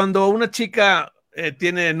cuando una chica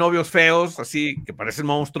tiene novios feos, así que parecen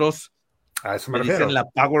monstruos. A eso me le refiero. Dicen la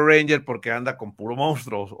Power Ranger porque anda con puro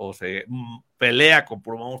monstruo, o se pelea con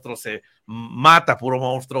puro monstruo, se mata puro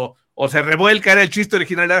monstruo, o se revuelca. Era el chiste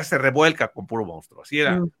original, era se revuelca con puro monstruo. Así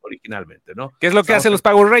era originalmente, ¿no? ¿Qué es lo que hacen los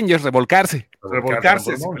Power Rangers? Revolcarse.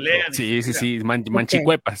 Se pelean. Sí,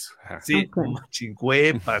 manchicuepas. Sí,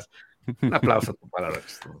 manchicuepas. Un aplauso a tu palabra.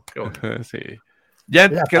 Qué bueno. Sí. Ya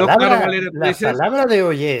quedó claro, Valeria. La palabra de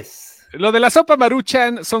hoy es. Lo de la sopa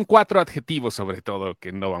Maruchan son 4 adjetivos, sobre todo,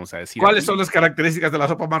 que no vamos a decir. ¿Cuáles son las características de la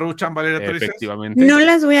sopa Maruchan, Valeria? Efectivamente. No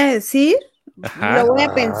las voy a decir, lo voy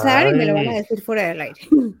a pensar y me lo van a decir fuera del aire.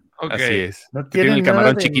 Okay. Así es. No tiene el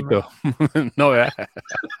camarón chiquito. No, ¿verdad?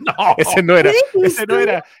 No. Ese no era. Ese no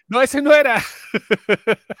era.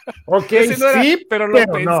 Ok, no era, sí, pero lo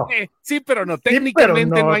pero pensé. no. Sí, pero no.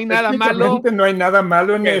 Técnicamente no hay nada malo. No hay nada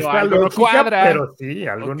malo en esta lógica, cuadra. pero sí,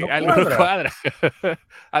 algo no cuadra.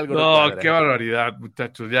 Algo no cuadra. Qué barbaridad,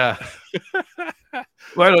 muchachos, ya.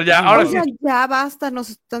 Bueno, ya, ahora sí. Ya basta,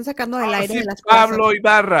 nos están sacando del aire de las Pablo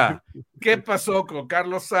Ibarra. ¿Qué pasó con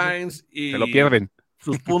Carlos Sainz y Se lo pierden.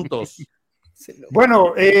 sus puntos?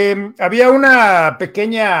 Bueno, había una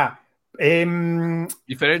pequeña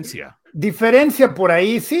diferencia por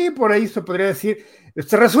ahí, sí, por ahí se podría decir.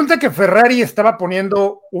 Resulta que Ferrari estaba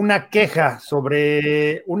poniendo una queja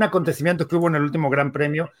sobre un acontecimiento que hubo en el último Gran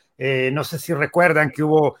Premio. No sé si recuerdan que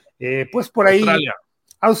hubo, pues por ahí,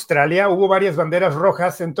 Australia, hubo varias banderas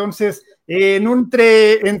rojas. Entonces,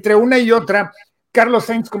 entre una y otra, Carlos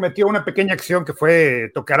Sainz cometió una pequeña acción que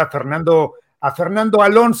fue tocar a Fernando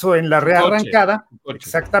Alonso en la rearrancada,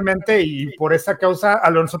 exactamente, y por esa causa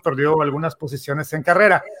Alonso perdió algunas posiciones en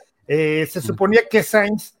carrera. Se suponía que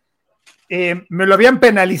Sainz me lo habían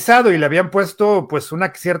penalizado y le habían puesto pues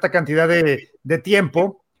una cierta cantidad de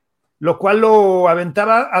tiempo, lo cual lo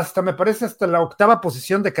aventaba me parece, hasta la 8ª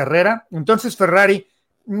posición de carrera. Entonces Ferrari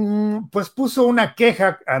pues puso una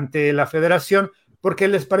queja ante la federación porque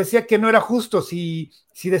les parecía que no era justo. Si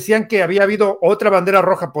decían que había habido otra bandera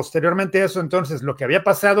roja posteriormente a eso, entonces lo que había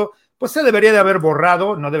pasado pues se debería de haber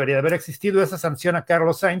borrado, no debería de haber existido esa sanción a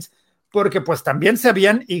Carlos Sainz, porque pues también se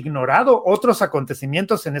habían ignorado otros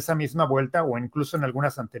acontecimientos en esa misma vuelta o incluso en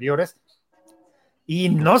algunas anteriores y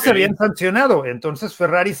no se habían sancionado. Entonces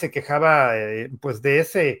Ferrari se quejaba pues de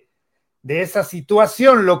esa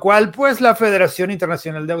situación, lo cual pues la Federación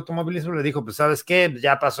Internacional de Automovilismo le dijo, pues sabes qué,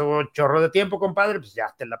 ya pasó chorro de tiempo, compadre, pues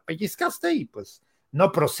ya te la pellizcaste y pues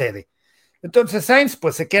no procede. Entonces Sainz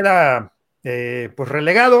pues se queda pues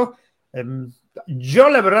relegado. Yo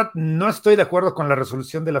la verdad no estoy de acuerdo con la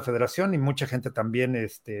resolución de la federación y mucha gente también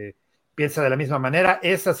piensa de la misma manera.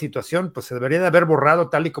 Esa situación pues se debería de haber borrado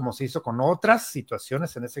tal y como se hizo con otras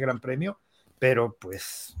situaciones en ese Gran Premio, pero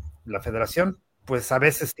pues la federación pues a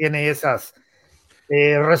veces tiene esas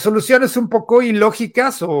resoluciones un poco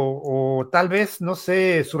ilógicas o tal vez, no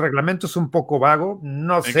sé, su reglamento es un poco vago,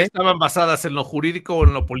 no sé. ¿Estaban basadas en lo jurídico o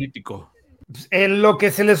en lo político? En lo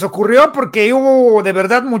que se les ocurrió, porque hubo de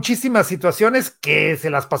verdad muchísimas situaciones que se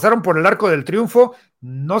las pasaron por el arco del triunfo,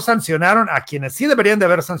 no sancionaron a quienes sí deberían de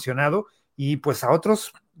haber sancionado y pues a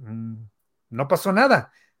otros no pasó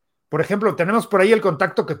nada. Por ejemplo, tenemos por ahí el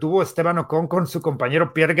contacto que tuvo Esteban Ocon con su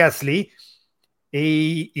compañero Pierre Gasly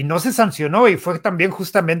y no se sancionó y fue también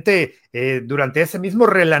justamente durante ese mismo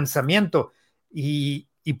relanzamiento y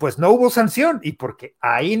pues no hubo sanción, y porque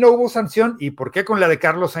ahí no hubo sanción, y por qué con la de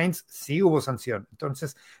Carlos Sainz sí hubo sanción.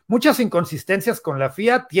 Entonces, muchas inconsistencias con la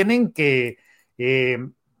FIA tienen que,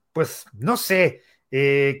 pues, no sé,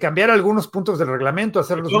 cambiar algunos puntos del reglamento,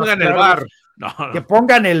 hacerlos más claros. El VAR. Que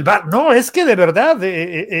pongan el VAR. No, es que de verdad,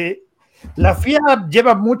 la FIA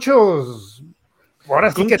lleva muchos... Ahora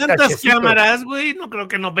sí con que tantas cámaras, güey, no creo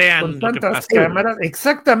que no vean. Con tantas cámaras,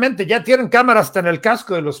 exactamente, ya tienen cámaras hasta en el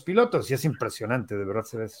casco de los pilotos y es impresionante, de verdad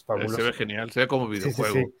se ve fabuloso. Se ve genial, se ve como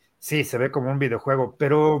videojuego. Sí, se ve como un videojuego,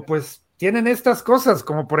 pero pues tienen estas cosas,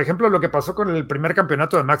 como por ejemplo lo que pasó con el primer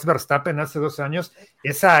campeonato de Max Verstappen hace 2 años,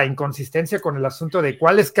 esa inconsistencia con el asunto de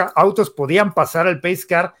cuáles autos podían pasar al pace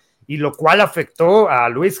car y lo cual afectó a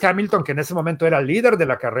Lewis Hamilton, que en ese momento era el líder de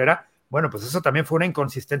la carrera. Bueno, pues eso también fue una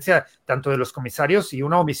inconsistencia tanto de los comisarios y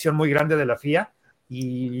una omisión muy grande de la FIA,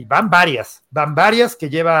 y van varias que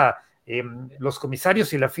lleva los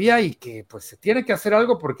comisarios y la FIA, y que pues se tiene que hacer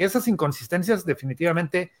algo porque esas inconsistencias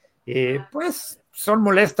definitivamente pues son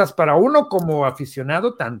molestas para uno como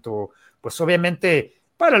aficionado, tanto pues obviamente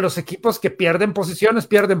para los equipos que pierden posiciones,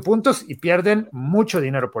 pierden puntos y pierden mucho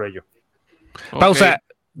dinero por ello. Pausa,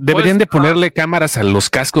 deberían de ponerle cámaras a los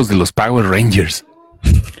cascos de los Power Rangers.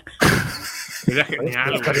 Sería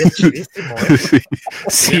genial. Estaría chidísimo, ¿eh?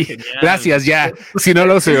 Sí, genial. Gracias, ya. Si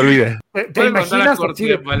no, se me olvida. ¿Te imaginas?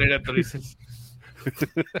 Valeria Torices?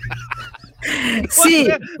 Sí,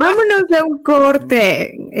 vámonos de un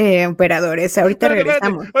corte, operadores. Ahorita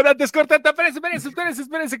regresamos. Antes,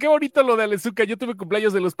 espérense, qué bonito lo de Alezuca. Yo tuve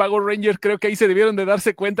cumpleaños de los Power Rangers, creo que ahí se debieron de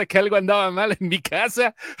darse cuenta que algo andaba mal en mi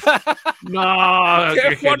casa. No,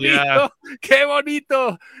 qué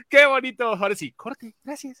bonito. Ahora sí, corte,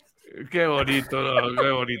 gracias. Qué bonito,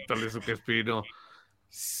 Alezuca Espino.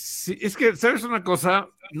 Sí, es que, ¿sabes una cosa?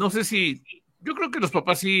 No sé si... Yo creo que los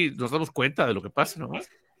papás sí nos damos cuenta de lo que pasa, ¿no?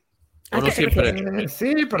 O no siempre.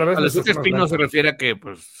 Sí, pero a veces. Alezuca Espino se refiere a que,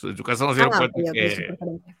 pues, en su casa no se dieron cuenta que es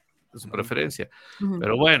su preferencia. Uh-huh.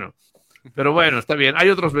 Pero bueno, está bien. Hay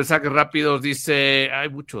otros mensajes rápidos. Dice, hay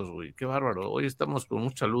muchos, güey, qué bárbaro. Hoy estamos con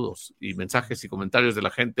muchos saludos y mensajes y comentarios de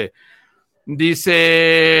la gente.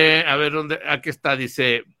 Dice, a ver, aquí está,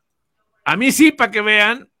 dice, a mí sí, para que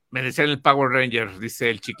vean, me decían el Power Rangers,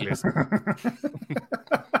 dice el Chicles.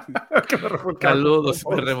 Saludos,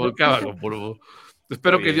 me revolcaba con puro.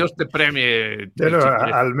 Espero que Dios te premie. Pero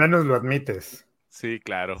al menos lo admites. Sí,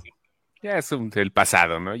 claro. Ya es el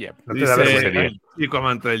pasado, ¿no? Ya no te da vergüenza. El chico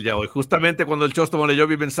amante del yaoi. Justamente cuando el Chóstomo leyó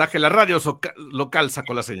mi mensaje, la radio local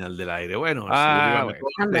sacó la señal del aire. Bueno,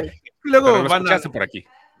 luego van por aquí.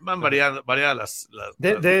 Van variadas las...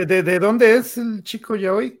 ¿De dónde es el chico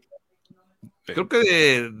yaoi? Creo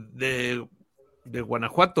que de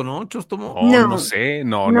Guanajuato, ¿no, Chóstomo? No sé,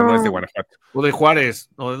 no es de Guanajuato. O de Juárez,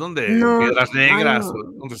 o de dónde, Piedras Negras,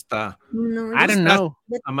 ¿dónde está? I don't know.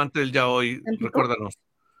 Amante del yaoi, recuérdanos.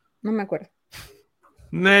 No me acuerdo.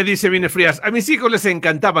 Dice Vine Frías, a mis hijos les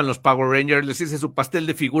encantaban los Power Rangers, les hice su pastel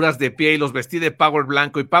de figuras de pie y los vestí de Power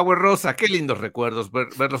blanco y Power rosa. Qué lindos recuerdos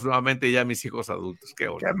verlos nuevamente ya mis hijos adultos. Qué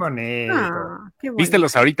bonito. Qué bonito.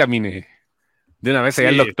 Vístelos ahorita, Mine. De una vez allá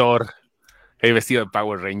el doctor vestido de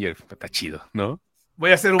Power Ranger. Está chido, ¿no?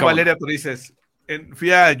 Voy a hacer un Valeria, tú dices.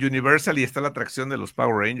 Fui a Universal y está la atracción de los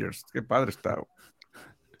Power Rangers. Qué padre está.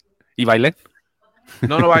 ¿Y bailan?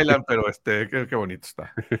 No bailan, pero qué bonito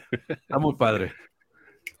está. Está muy padre.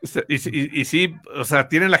 Y sí, o sea,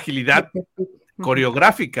 tienen la agilidad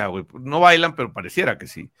coreográfica, güey. No bailan, pero pareciera que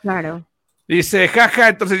sí. Claro. Dice, jaja,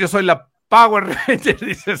 entonces yo soy la Power Ranger,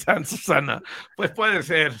 dice San Susana. Pues puede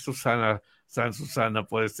ser, San Susana,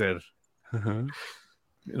 puede ser. Uh-huh.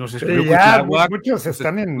 Nos escribió Cuitláhuac. Muchos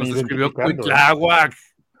están en nos escribió Cuitláhuac,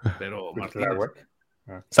 pero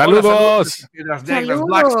 ¡Saludos! Las negras,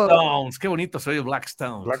 Blackstones. Qué bonito soy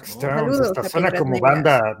Blackstones. Blackstones, ¿no? Esta suena como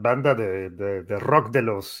banda de rock de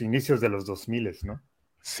los inicios de los 2000, ¿no?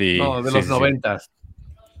 Sí. No, de los 90s.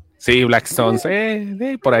 Sí, Blackstones,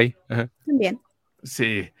 por ahí. Ajá. También.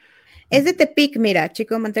 Sí. Es de Tepic, mira,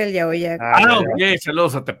 chico amante del yaoi.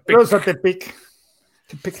 Saludos a Tepic. Saludos a Tepic.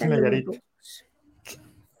 Tepic Nayarit.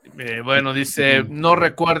 Bueno, dice, no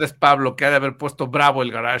recuerdes, Pablo, que ha de haber puesto bravo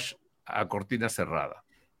el garage a cortina cerrada.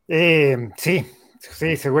 Sí,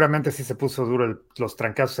 seguramente sí se puso duro los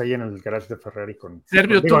trancazos ahí en el garage de Ferrari con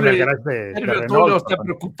Servio Tulio está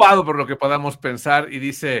preocupado por lo que podamos pensar y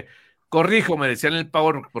dice, corrijo, me decían el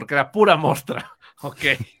Power porque era pura mostra. Ok.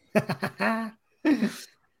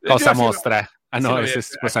 Cosa mostra. No, esa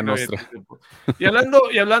es cosa nostra. Y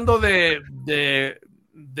hablando del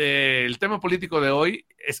tema político de hoy,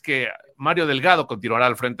 es que Mario Delgado continuará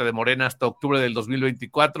al frente de Morena hasta octubre del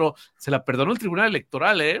 2024. Se la perdonó el Tribunal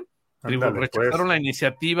Electoral, rechazaron la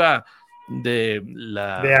iniciativa de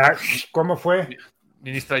la ¿cómo fue?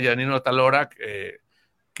 Ministra Yanino Talora,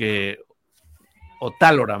 o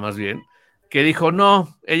Tálora más bien, que dijo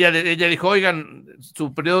no, ella dijo, oigan,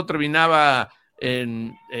 su periodo terminaba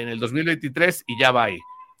en el 2023 y ya va ahí,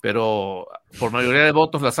 pero por mayoría de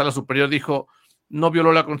votos la Sala Superior dijo no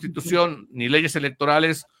violó la Constitución, ni leyes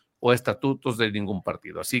electorales o estatutos de ningún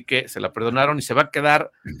partido. Así que se la perdonaron y se va a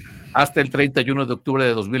quedar hasta el 31 de octubre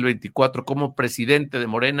de 2024 como presidente de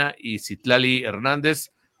Morena y Citlali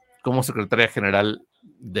Hernández como secretaria general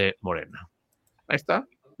de Morena. Ahí está,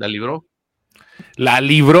 la libró. La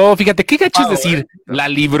libró, fíjate, qué gacho es decir, la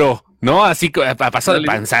libró, ¿no? Así pasó de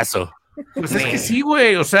panzazo. Pues es que sí,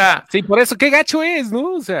 güey, o sea. Sí, por eso, qué gacho es,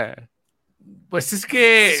 ¿no? O sea. Pues es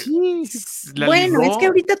que... Sí. Bueno, es que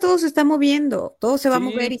ahorita todo se está moviendo, todo se va a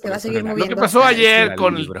mover y se va a seguir moviendo. Lo que pasó ayer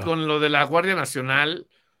con lo de la Guardia Nacional.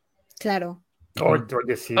 Claro.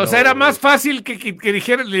 O sea, era más fácil que le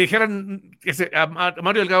dijeran a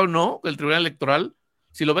Mario Delgado no, el Tribunal Electoral,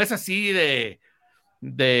 si lo ves así de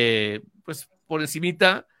pues por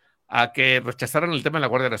encimita, a que rechazaran el tema de la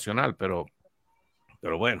Guardia Nacional, pero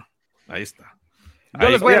bueno, ahí está. Yo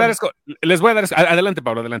les voy a dar adelante,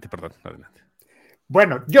 Pablo, adelante.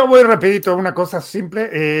 Bueno, yo voy rapidito a una cosa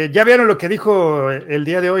simple. ¿Ya vieron lo que dijo el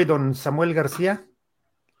día de hoy don Samuel García?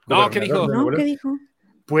 No, ¿qué dijo? ¿Qué dijo?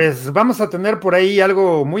 Pues vamos a tener por ahí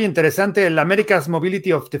algo muy interesante, el America's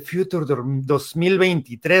Mobility of the Future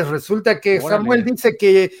 2023. Resulta que Samuel dice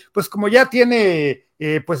que, pues como ya tiene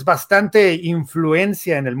pues bastante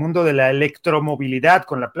influencia en el mundo de la electromovilidad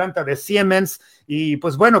con la planta de Siemens y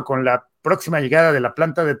pues bueno, con la próxima llegada de la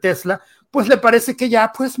planta de Tesla, pues le parece que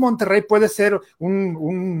ya pues Monterrey puede ser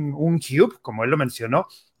un hub, como él lo mencionó,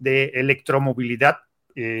 de electromovilidad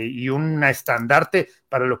y un estandarte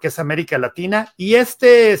para lo que es América Latina. Y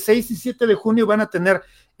 6 y 7 de junio van a tener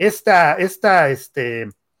esta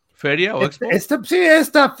 ¿feria o expo?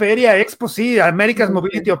 Esta feria expo, sí, America's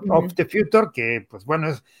Mobility of the Future, que pues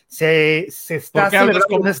bueno, se está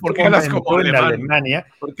celebrando en Alemania.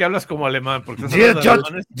 ¿Por qué hablas como alemán? Porque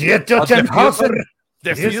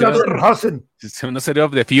The Führer. No sería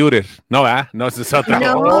The Führer. No, ¿verdad? No, ese es otro.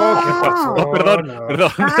 No. ¿Qué pasó? Perdón.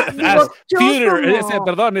 Führer.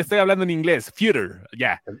 Perdón, estoy hablando en inglés. Führer.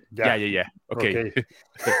 Ya. Ok.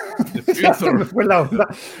 Se me fue la onda.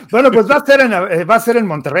 Bueno, pues va a ser en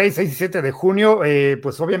Monterrey, 6 y 7 de junio.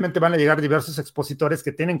 Pues obviamente van a llegar diversos expositores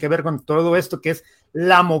que tienen que ver con todo esto que es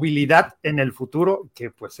la movilidad en el futuro,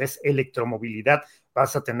 que pues es electromovilidad.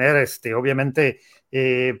 Vas a tener, obviamente,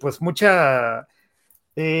 pues mucha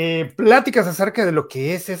pláticas acerca de lo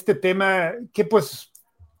que es este tema, que pues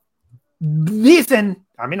dicen,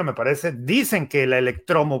 a mí no me parece, dicen que la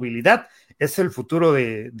electromovilidad es el futuro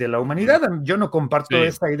de la humanidad. Yo no comparto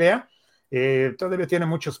esa idea. Todavía tiene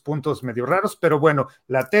muchos puntos medio raros, pero bueno,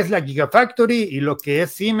 la Tesla Gigafactory y lo que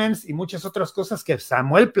es Siemens y muchas otras cosas que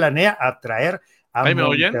Samuel planea atraer a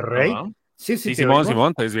Monterrey. ¿No? Sí,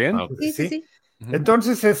 Simón, ¿pues bien? Sí.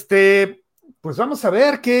 Entonces, pues vamos a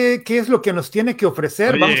ver qué es lo que nos tiene que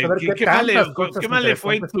ofrecer. Oye, vamos a ver qué mal le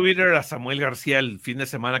fue en Twitter a Samuel García el fin de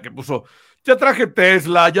semana que puso, ya traje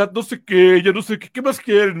Tesla, ya no sé qué, ¿qué más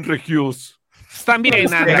quieren, regios? Están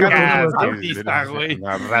bien acá,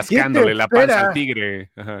 rascándole la panza al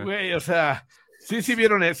tigre. Güey, o sea, ¿sí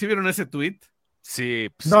vieron ese tweet? Sí.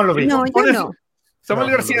 Pues, no lo vi. No, yo no.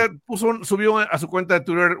 Samuel García subió a su cuenta de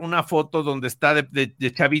Twitter una foto donde está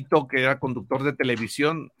de chavito que era conductor de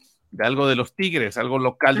televisión de algo de los Tigres, algo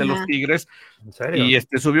local de los Tigres. ¿En serio? Y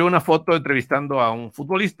subió una foto entrevistando a un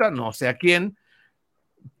futbolista, no sé a quién,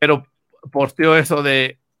 pero posteó eso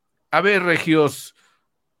de, a ver, regios,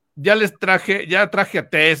 ya traje a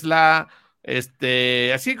Tesla,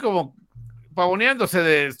 así como pavoneándose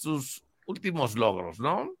de sus últimos logros,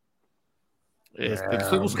 ¿no?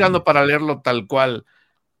 Estoy buscando para leerlo tal cual,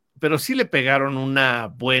 pero sí le pegaron una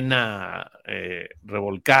buena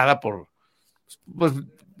revolcada por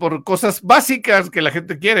cosas básicas que la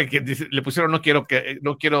gente quiere, que le pusieron no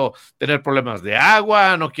quiero tener problemas de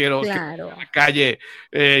agua, no quiero ir a la calle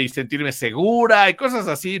y sentirme segura y cosas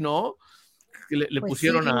así, ¿no? Que le Pues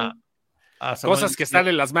pusieron sí. a Cosas que están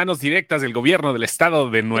en las manos directas del gobierno del estado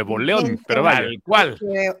de Nuevo León, pero vale. Tal cual.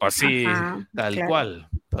 Pues sí, Tal cual.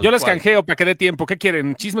 Yo les canjeo para que dé tiempo. ¿Qué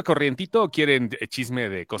quieren? ¿Chisme corrientito o quieren chisme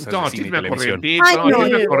de cosas de cine y televisión?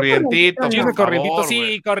 Chisme corrientito. Chisme corrientito,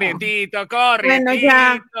 sí, corrientito. Bueno,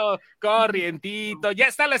 ya. Corrientito. Ya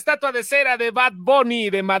está la estatua de cera de Bad Bunny,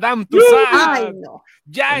 de Madame Tussauds. Ay, no.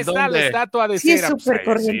 Ya está la estatua de Sí, cera. es súper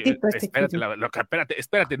corrientito Espérate,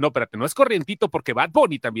 espérate, no es corrientito porque Bad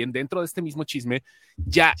Bunny también dentro de este mismo chisme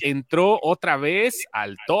ya entró otra vez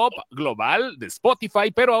al top global de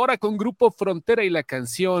Spotify, pero ahora con Grupo Frontera y la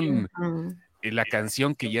canción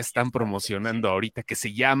que ya están promocionando ahorita, que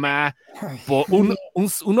se llama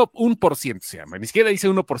 1%, se llama, ni siquiera dice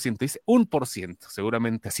 1%, dice 1%,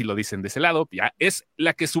 seguramente así lo dicen de ese lado, ya es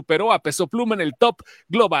la que superó a Peso Pluma en el top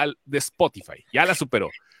global de Spotify, ya la superó.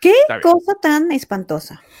 ¿Qué cosa tan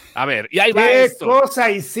espantosa? A ver, y ahí va ¿Qué esto. cosa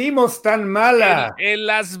hicimos tan mala? En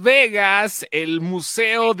Las Vegas, el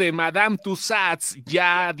Museo de Madame Tussauds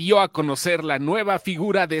ya dio a conocer la nueva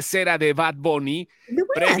figura de cera de Bad Bunny,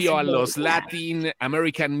 previo a los Latin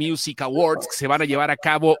American Music Awards que se van a llevar a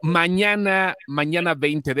cabo mañana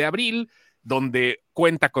 20 de abril, donde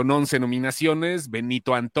cuenta con 11 nominaciones,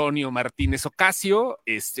 Benito Antonio Martínez Ocasio,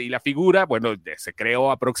 y la figura, bueno, se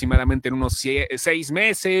creó aproximadamente en unos 6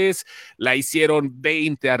 meses, la hicieron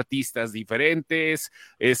 20 artistas diferentes,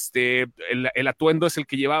 el atuendo es el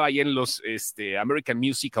que llevaba ahí en los American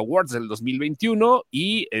Music Awards del 2021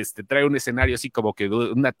 y trae un escenario así como que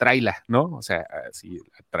una traila, ¿no? O sea, así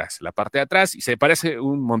atrás, la parte de atrás, y se parece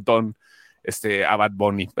un montón a Bad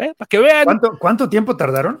Bunny, para que vean. ¿Cuánto tiempo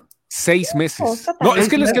tardaron? 6 meses. No, es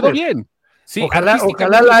que les quedó bien. Sí, ojalá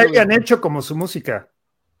la hayan hecho como su música.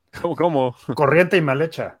 ¿Cómo? Corriente y mal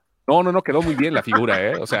hecha. No, quedó muy bien la figura,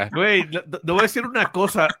 O sea. Güey, te voy a decir una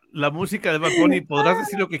cosa. La música de Bad Bunny, podrás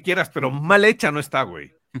decir lo que quieras, pero mal hecha no está,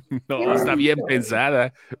 güey. No, está bien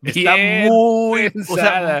pensada. Está muy pensada. O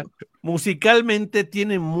sea, musicalmente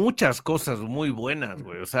tiene muchas cosas muy buenas,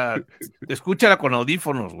 güey. O sea, escúchala con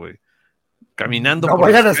audífonos, güey. Caminando. No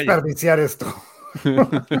voy a desperdiciar esto.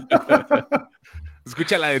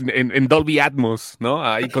 Escúchala en Dolby Atmos, ¿no?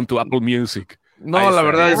 Ahí con tu Apple Music. No, la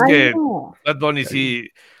verdad es que Bad Bunny sí.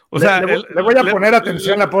 O sea, le voy a poner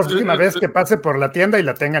atención la próxima vez que pase por la tienda y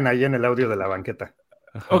la tengan ahí en el audio de la banqueta.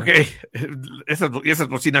 Ok, esas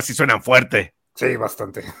bocinas sí suenan fuerte. Sí,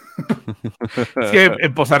 bastante. Es que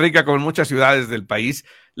en Poza Rica, como en muchas ciudades del país,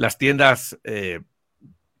 las tiendas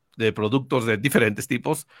de productos de diferentes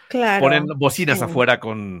tipos ponen bocinas afuera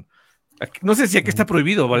con No sé si aquí está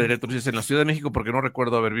prohibido, Valeria Torres, en la Ciudad de México, porque no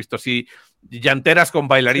recuerdo haber visto así llanteras con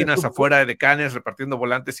bailarinas afuera de decanes repartiendo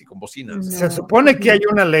volantes y con bocinas. No. Se supone que hay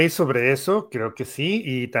una ley sobre eso, creo que sí,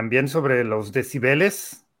 y también sobre los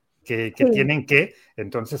decibeles que tienen que,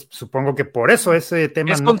 entonces supongo que por eso ese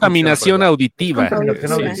tema es contaminación auditiva.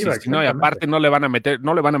 Sí, no, y aparte no le van a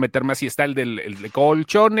meter más, si está el de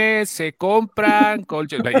colchones, se compran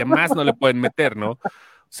colchones, y más no le pueden meter, ¿no? O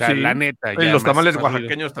sea, la neta. Y los tamales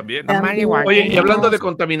oaxaqueños también. Oye, y hablando de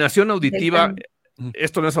contaminación auditiva,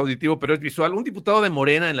 esto no es auditivo, pero es visual. Un diputado de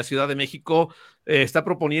Morena en la Ciudad de México está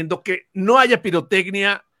proponiendo que no haya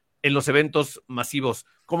pirotecnia en los eventos masivos,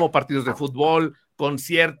 como partidos de fútbol,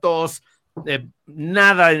 conciertos,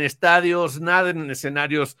 nada en estadios, nada en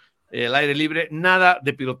escenarios al aire libre, nada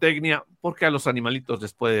de pirotecnia, porque a los animalitos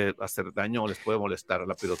les puede hacer daño o les puede molestar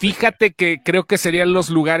la pirotecnia. Fíjate que creo que serían los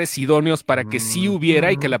lugares idóneos para que sí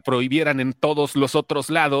hubiera y que la prohibieran en todos los otros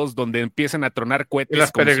lados donde empiezan a tronar cohetes. En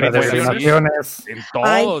las peregrinaciones. En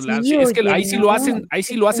todos lados. Sí, es que ahí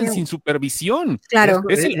sí lo hacen sin supervisión. Claro.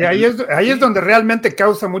 Y ahí es donde realmente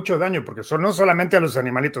causa mucho daño, porque no solamente a los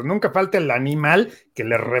animalitos, nunca falta el animal que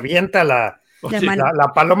le revienta la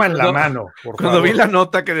paloma en la mano. Cuando vi la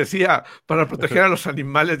nota que decía para proteger a los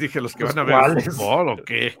animales, dije, ¿los que van a ver fútbol o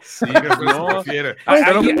qué? Sí, no.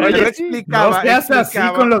 No seas así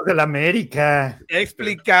con los de la América.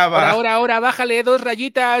 Explicaba. Ahora, bájale 2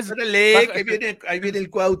 rayitas. Órale, que ahí viene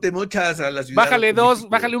el Cuauhtémoc muchas a la ciudad.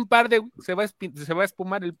 Bájale un par de. Se va a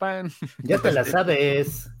espumar el pan. Ya te la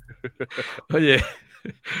sabes. Oye.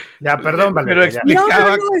 Ya, perdón, Valeria. Pero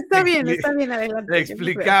explicaba. No, está bien, adelante.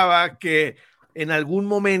 Explicaba que en algún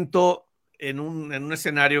momento, en un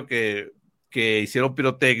escenario que hicieron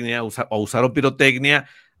pirotecnia, usaron pirotecnia,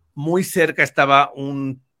 muy cerca estaba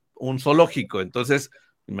un zoológico. Entonces,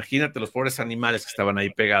 imagínate los pobres animales que estaban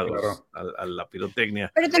ahí pegados a la pirotecnia.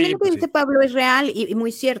 Pero también lo que dice Pablo es real y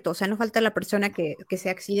muy cierto. O sea, no falta la persona que se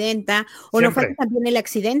accidenta o no falta también el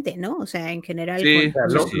accidente, ¿no? O sea, en general. Sí,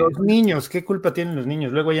 los niños, ¿qué culpa tienen los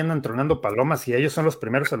niños? Luego ya andan tronando palomas y ellos son los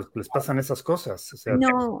primeros a los que les pasan esas cosas. O sea,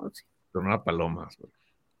 tronar palomas.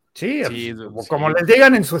 Sí, como les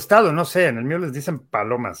digan en su estado, no sé, en el mío les dicen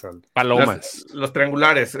palomas. Los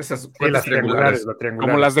triangulares, esas las triangulares.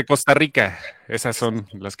 Como las de Costa Rica, esas son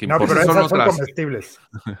las que importan. No, pero esas son comestibles.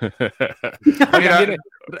 Mira,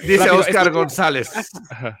 dice Oscar González,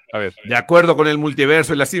 a ver. De acuerdo con el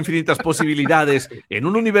multiverso y las infinitas posibilidades, en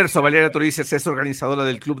un universo, Valeria Torices es organizadora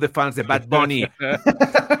del club de fans de Bad Bunny.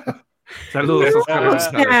 Saludos,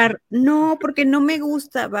 Oscar. No, porque no me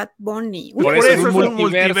gusta Bad Bunny. Por eso es un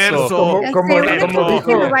multiverso. Como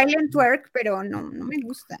dijo, bailen twerk, pero no me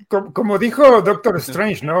gusta. Como dijo Doctor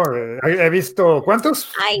Strange, ¿no? He visto,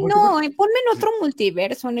 ¿cuántos? Ay, no, ponme en otro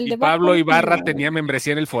multiverso, en el de Pablo Bunny, Ibarra tenía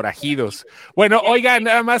membresía en el Forajidos. Bueno, oigan,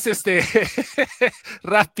 nada más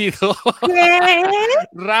rápido. ¿Qué?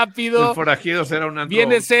 Rápido. El Forajidos era una.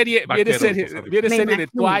 Viene serie de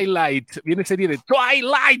Twilight. Viene serie de Twilight.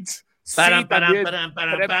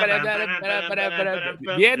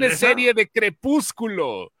 Viene serie de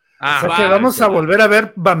Crepúsculo. O sea que vamos a volver a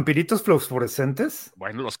ver vampiritos fluorescentes.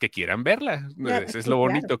 Bueno, los que quieran verla. Es lo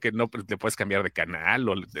bonito que no le puedes cambiar de canal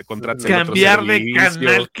o de contratos. Cambiar de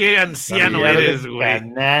canal, qué anciano eres, güey.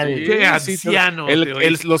 Qué anciano.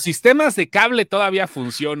 Los sistemas de cable todavía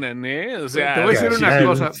funcionan, ¿eh? O sea, te voy a decir una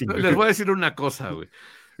cosa. Les voy a decir una cosa, güey.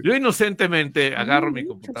 Yo inocentemente agarro mi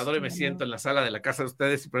computadora y me siento en la sala de la casa de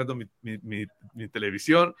ustedes y prendo mi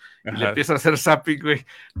televisión y le empiezo a hacer zapping, güey.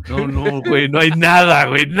 No, güey, no hay nada,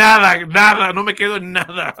 güey, nada, no me quedo en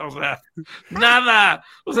nada, o sea, nada.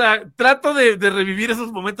 O sea, trato de revivir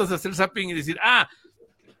esos momentos de hacer zapping y decir,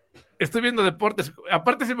 estoy viendo deportes.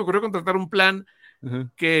 Aparte se me ocurrió contratar un plan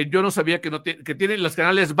que yo no sabía que tienen los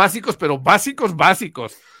canales básicos, pero básicos.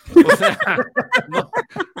 O sea,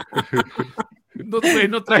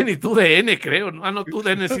 no trae ni TUDN, creo. No,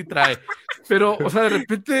 TUDN sí trae. Pero, o sea, de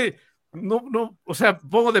repente, o sea,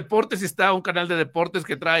 pongo deportes y está un canal de deportes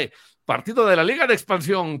que trae partido de la Liga de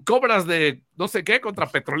Expansión, Cobras de no sé qué contra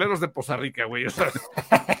Petroleros de Poza Rica, güey. O sea,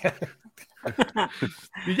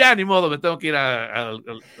 y ya, ni modo, me tengo que ir a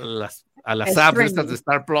las apps estas de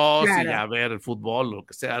Star Plus y a ver el fútbol, lo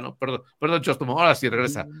que sea, ¿no? Perdón, Chostomo, ahora sí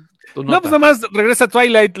regresa. No, pues nada más regresa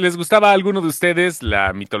Twilight. ¿Les gustaba a alguno de ustedes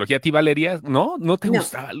la mitología a ti, Valeria? ¿No? ¿No te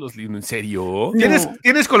gustaba los libros? ¿En serio?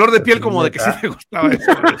 ¿Tienes color de piel como de que sí te gustaba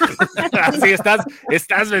eso? Sí,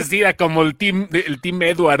 estás vestida como el team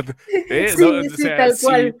Edward. Sí, tal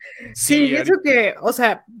cual. Sí, eso que, o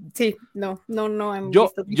sea, sí, no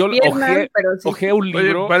yo ojé un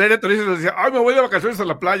libro. Oye, Valeria Torices nos decía, me voy de vacaciones a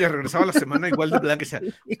la playa, regresaba la semana igual de blanca, y decía,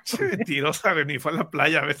 mentirosa, ni fue a la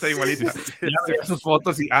playa, está igualita. Ya veía sus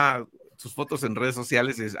fotos y, sus fotos en redes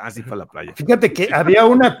sociales y así para la playa. Fíjate que había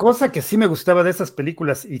una cosa que sí me gustaba de esas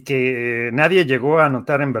películas y que nadie llegó a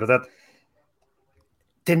notar en verdad.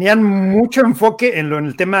 Tenían mucho enfoque en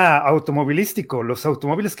el tema automovilístico. Los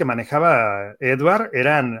automóviles que manejaba Edward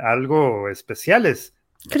eran algo especiales.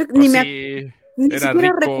 Creo que ni era siquiera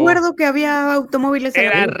rico. recuerdo que había automóviles.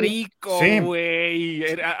 Era rico, Sí. güey.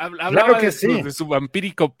 Hablaba Claro que de su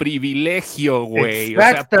vampírico privilegio, güey.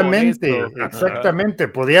 Exactamente, O sea, exactamente.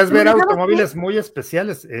 Podías ver automóviles muy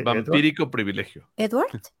especiales. Vampírico privilegio.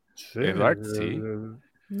 ¿Edward? Sí. Edward, sí.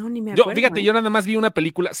 No, ni me acuerdo. Fíjate, yo nada más vi una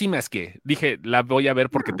película, sí me asqué. Dije, la voy a ver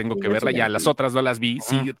porque tengo que yo verla sí ya. la Las vi. otras no las vi,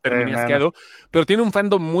 sí terminé nada. asqueado. Pero tiene un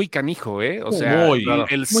fandom muy canijo, ¿eh? O sea, Muy, claro.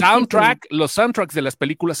 el soundtrack, los soundtracks de las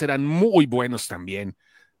películas eran muy buenos también.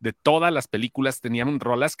 De todas las películas tenían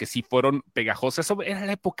rolas que sí fueron pegajosas. Era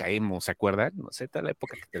la época emo, ¿se acuerdan? No sé, era la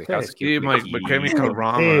época que te dejabas. Sí, My Chemical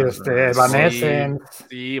Romance. Sí, Evanescence.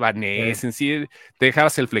 Sí, Evanescence, sí, te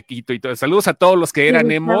dejabas el flequito y todo. Saludos a todos los que eran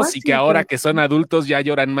emos y que ahora que son adultos ya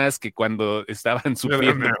lloran más que cuando estaban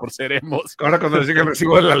sufriendo por ser emos. Ahora cuando les llega el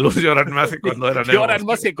recibo de la luz lloran más que cuando eran emos. Lloran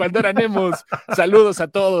más que cuando eran emos. Saludos a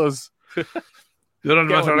todos. Lloran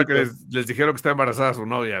más ahora que les dijeron que está embarazada su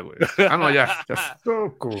novia, güey. Ah, no, ya.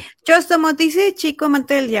 Chostomo dice Chico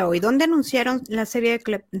amante del yaoi. ¿Dónde anunciaron la serie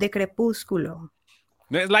de Crepúsculo?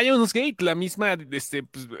 Es Lionsgate, la misma,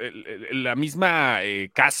 la misma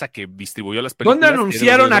casa que distribuyó las películas. ¿Dónde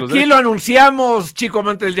anunciaron? Aquí lo anunciamos, Chico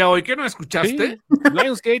amante del yaoi. ¿Qué no escuchaste? Sí.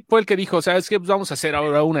 Lionsgate fue el que dijo, ¿sabes qué? Pues vamos a hacer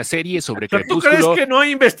ahora una serie sobre Crepúsculo. ¿Tú crees que no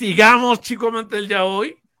investigamos, Chico amante del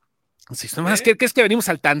yaoi? Sí, nomás, ¿qué es que venimos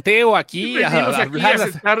al tanteo aquí? Venimos aquí a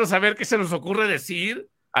sentarnos a ver qué se nos ocurre decir.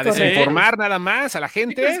 A desinformar nada más a la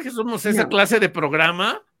gente. ¿Crees que somos esa clase de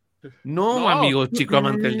programa? No, amigo, Chico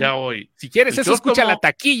amante del yaoi. Si quieres eso, escucha La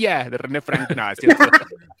Taquilla de René Frank. No, es cierto.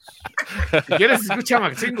 Si quieres, escucha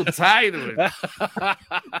Maxine Goodside, güey.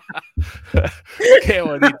 Qué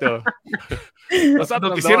bonito.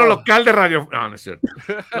 Noticiero local de radio. No es cierto.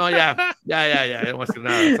 No, ya, no voy a decir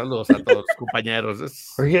nada. Saludos a todos los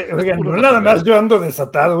compañeros. Oigan, no nada más yo ando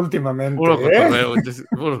desatado últimamente. Puro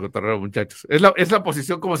cotorreo, muchachos. Es la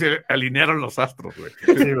posición como si alinearon los astros, güey.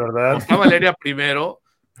 Sí, ¿verdad? Está Valeria primero.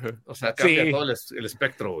 O sea, cambia todo el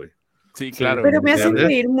espectro, güey. Sí, claro. Pero me hacen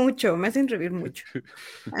reír mucho,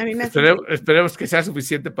 A mí me Esperemos que sea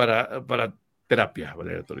suficiente para terapia,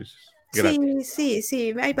 Valeria Torices.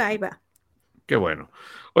 Sí, ahí va. Qué bueno.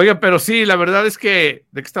 Oiga, pero sí, la verdad es que,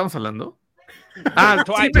 ¿de qué estamos hablando?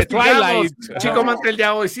 Twilight. Chico amante del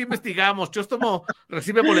yaoi, sí investigamos. Chostomo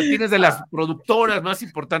recibe boletines de las productoras más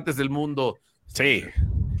importantes del mundo. Sí.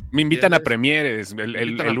 Me invitan a premieres.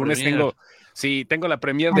 El lunes tengo la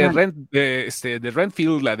premiere de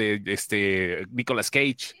Renfield, la de Nicolas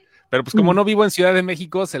Cage. Pero pues como no vivo en Ciudad de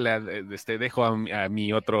México, se la dejo a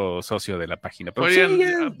mi otro socio de la página. Pero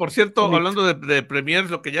oigan, por cierto, hablando de premiers,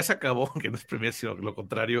 lo que ya se acabó, que no es premier, sino lo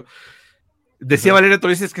contrario. Decía Valeria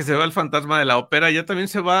Torices que se va el fantasma de la ópera, ya también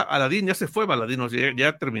se va Aladdin, ya se fue Aladdin,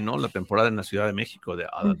 ya terminó la temporada en la Ciudad de México de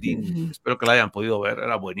Aladdin. Espero que la hayan podido ver,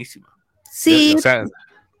 era buenísima. Sí.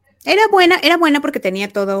 Era buena porque tenía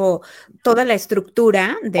toda la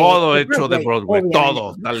estructura de todo hecho de Broadway,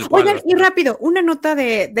 todo. Oigan, y rápido, una nota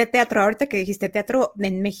de teatro, ahorita que dijiste teatro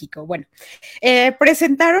en México. Bueno,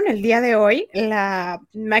 presentaron el día de hoy la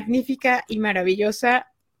magnífica y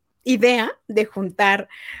maravillosa idea de juntar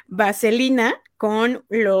Vaselina con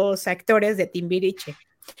los actores de Timbiriche.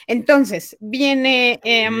 Entonces, viene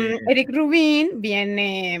Eric Rubin,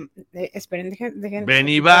 viene, esperen, dejen. Ben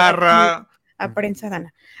Ibarra. A prensa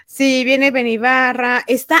Dana. Sí, viene Ben Ibarra,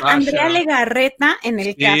 está Sasha. Andrea Legarreta en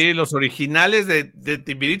el cast. Sí, los originales de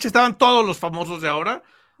Timbiriche estaban todos los famosos de ahora.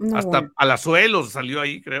 No. Hasta Palazuelos salió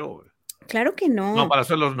ahí, creo. Claro que no. No,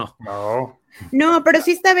 Palazuelos no. No, pero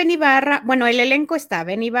sí está Ben Ibarra. Bueno, el elenco está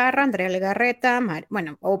Ben Ibarra, Andrea Legarreta,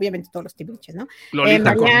 bueno, obviamente todos los Timbiriches, ¿no?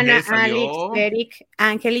 Mariana, Alex, Eric,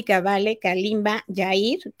 Angélica Vale, Kalimba,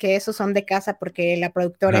 Jair, que esos son de casa porque la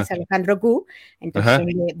productora es Alejandro Gu, entonces son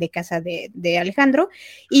de casa de Alejandro,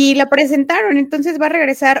 y la presentaron, entonces va a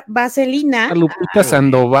regresar Vaselina. Lupita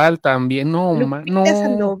Sandoval también,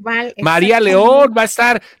 Sandoval. María León va a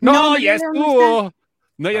estar. No, ya estuvo.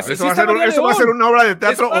 No, eso va a ser una obra de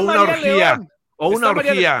teatro o una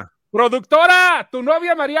orgía. Productora, tu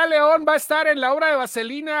novia María León va a estar en la obra de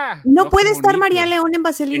Vaselina. No puede estar María León en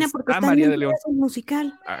Vaselina porque está María de León en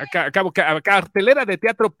musical. Cartelera de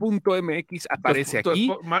teatro.mx aparece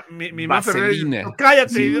aquí. Mi Vaselina.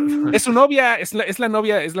 Cállate. Es su novia, es la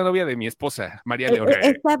novia de mi esposa, María León.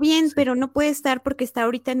 Está bien, pero no puede estar porque está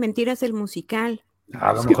ahorita en Mentiras el musical.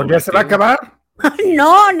 A lo mejor ya se va a acabar.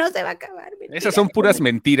 No se va a acabar. Mentira. Esas son puras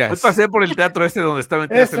mentiras. Hoy pasé por el teatro donde estaba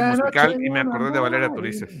Mentiras el musical y me acordé de Valeria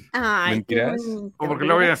Turices. Ay, ¿Mentiras? Porque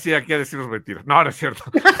luego voy así aquí a decirnos mentiras. No es cierto.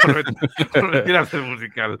 Por Mentiras el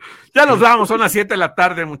musical. Ya nos vamos, son las 7 de la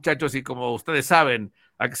tarde, muchachos, y como ustedes saben,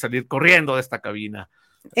 hay que salir corriendo de esta cabina.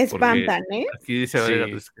 Espantan, ¿eh? Aquí dice Valeria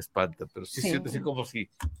Sí. Turices que espanta, pero sí siente así como si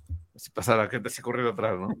pasara gente así corriendo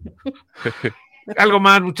atrás, ¿no? Algo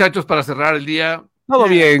más, muchachos, para cerrar el día. Todo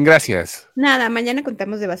bien, gracias. Nada, mañana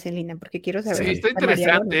contamos de vaselina porque quiero saber. Sí, si está está interesante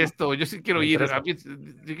variado, ¿no? esto. Yo sí quiero ir.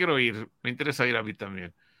 Sí quiero ir. Me interesa ir a mí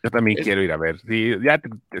también. Yo también quiero ir a ver. Sí, ya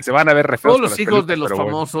se van a ver re feos Todos con los las hijos de pelucas, los pero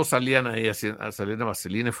famosos salían ahí a salir de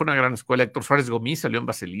vaselina. Fue una gran escuela. Héctor Suárez Gómez salió en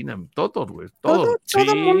vaselina. Todos, güey. Todo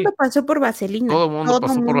el mundo pasó por vaselina. Todo el mundo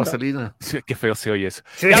pasó por vaselina. Sí, qué feo se oye eso.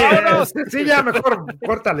 Sí, vámonos. Sí, ya mejor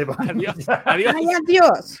córtale. Adiós. Ay,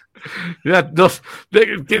 adiós. Ya,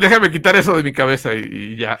 déjame quitar eso de mi cabeza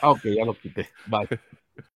y ya. Ah, ok, ya lo quité. Bye.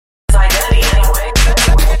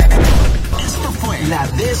 Esto fue La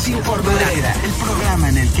Desinformadera, el programa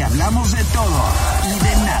en el que hablamos de todo y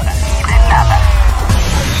de nada.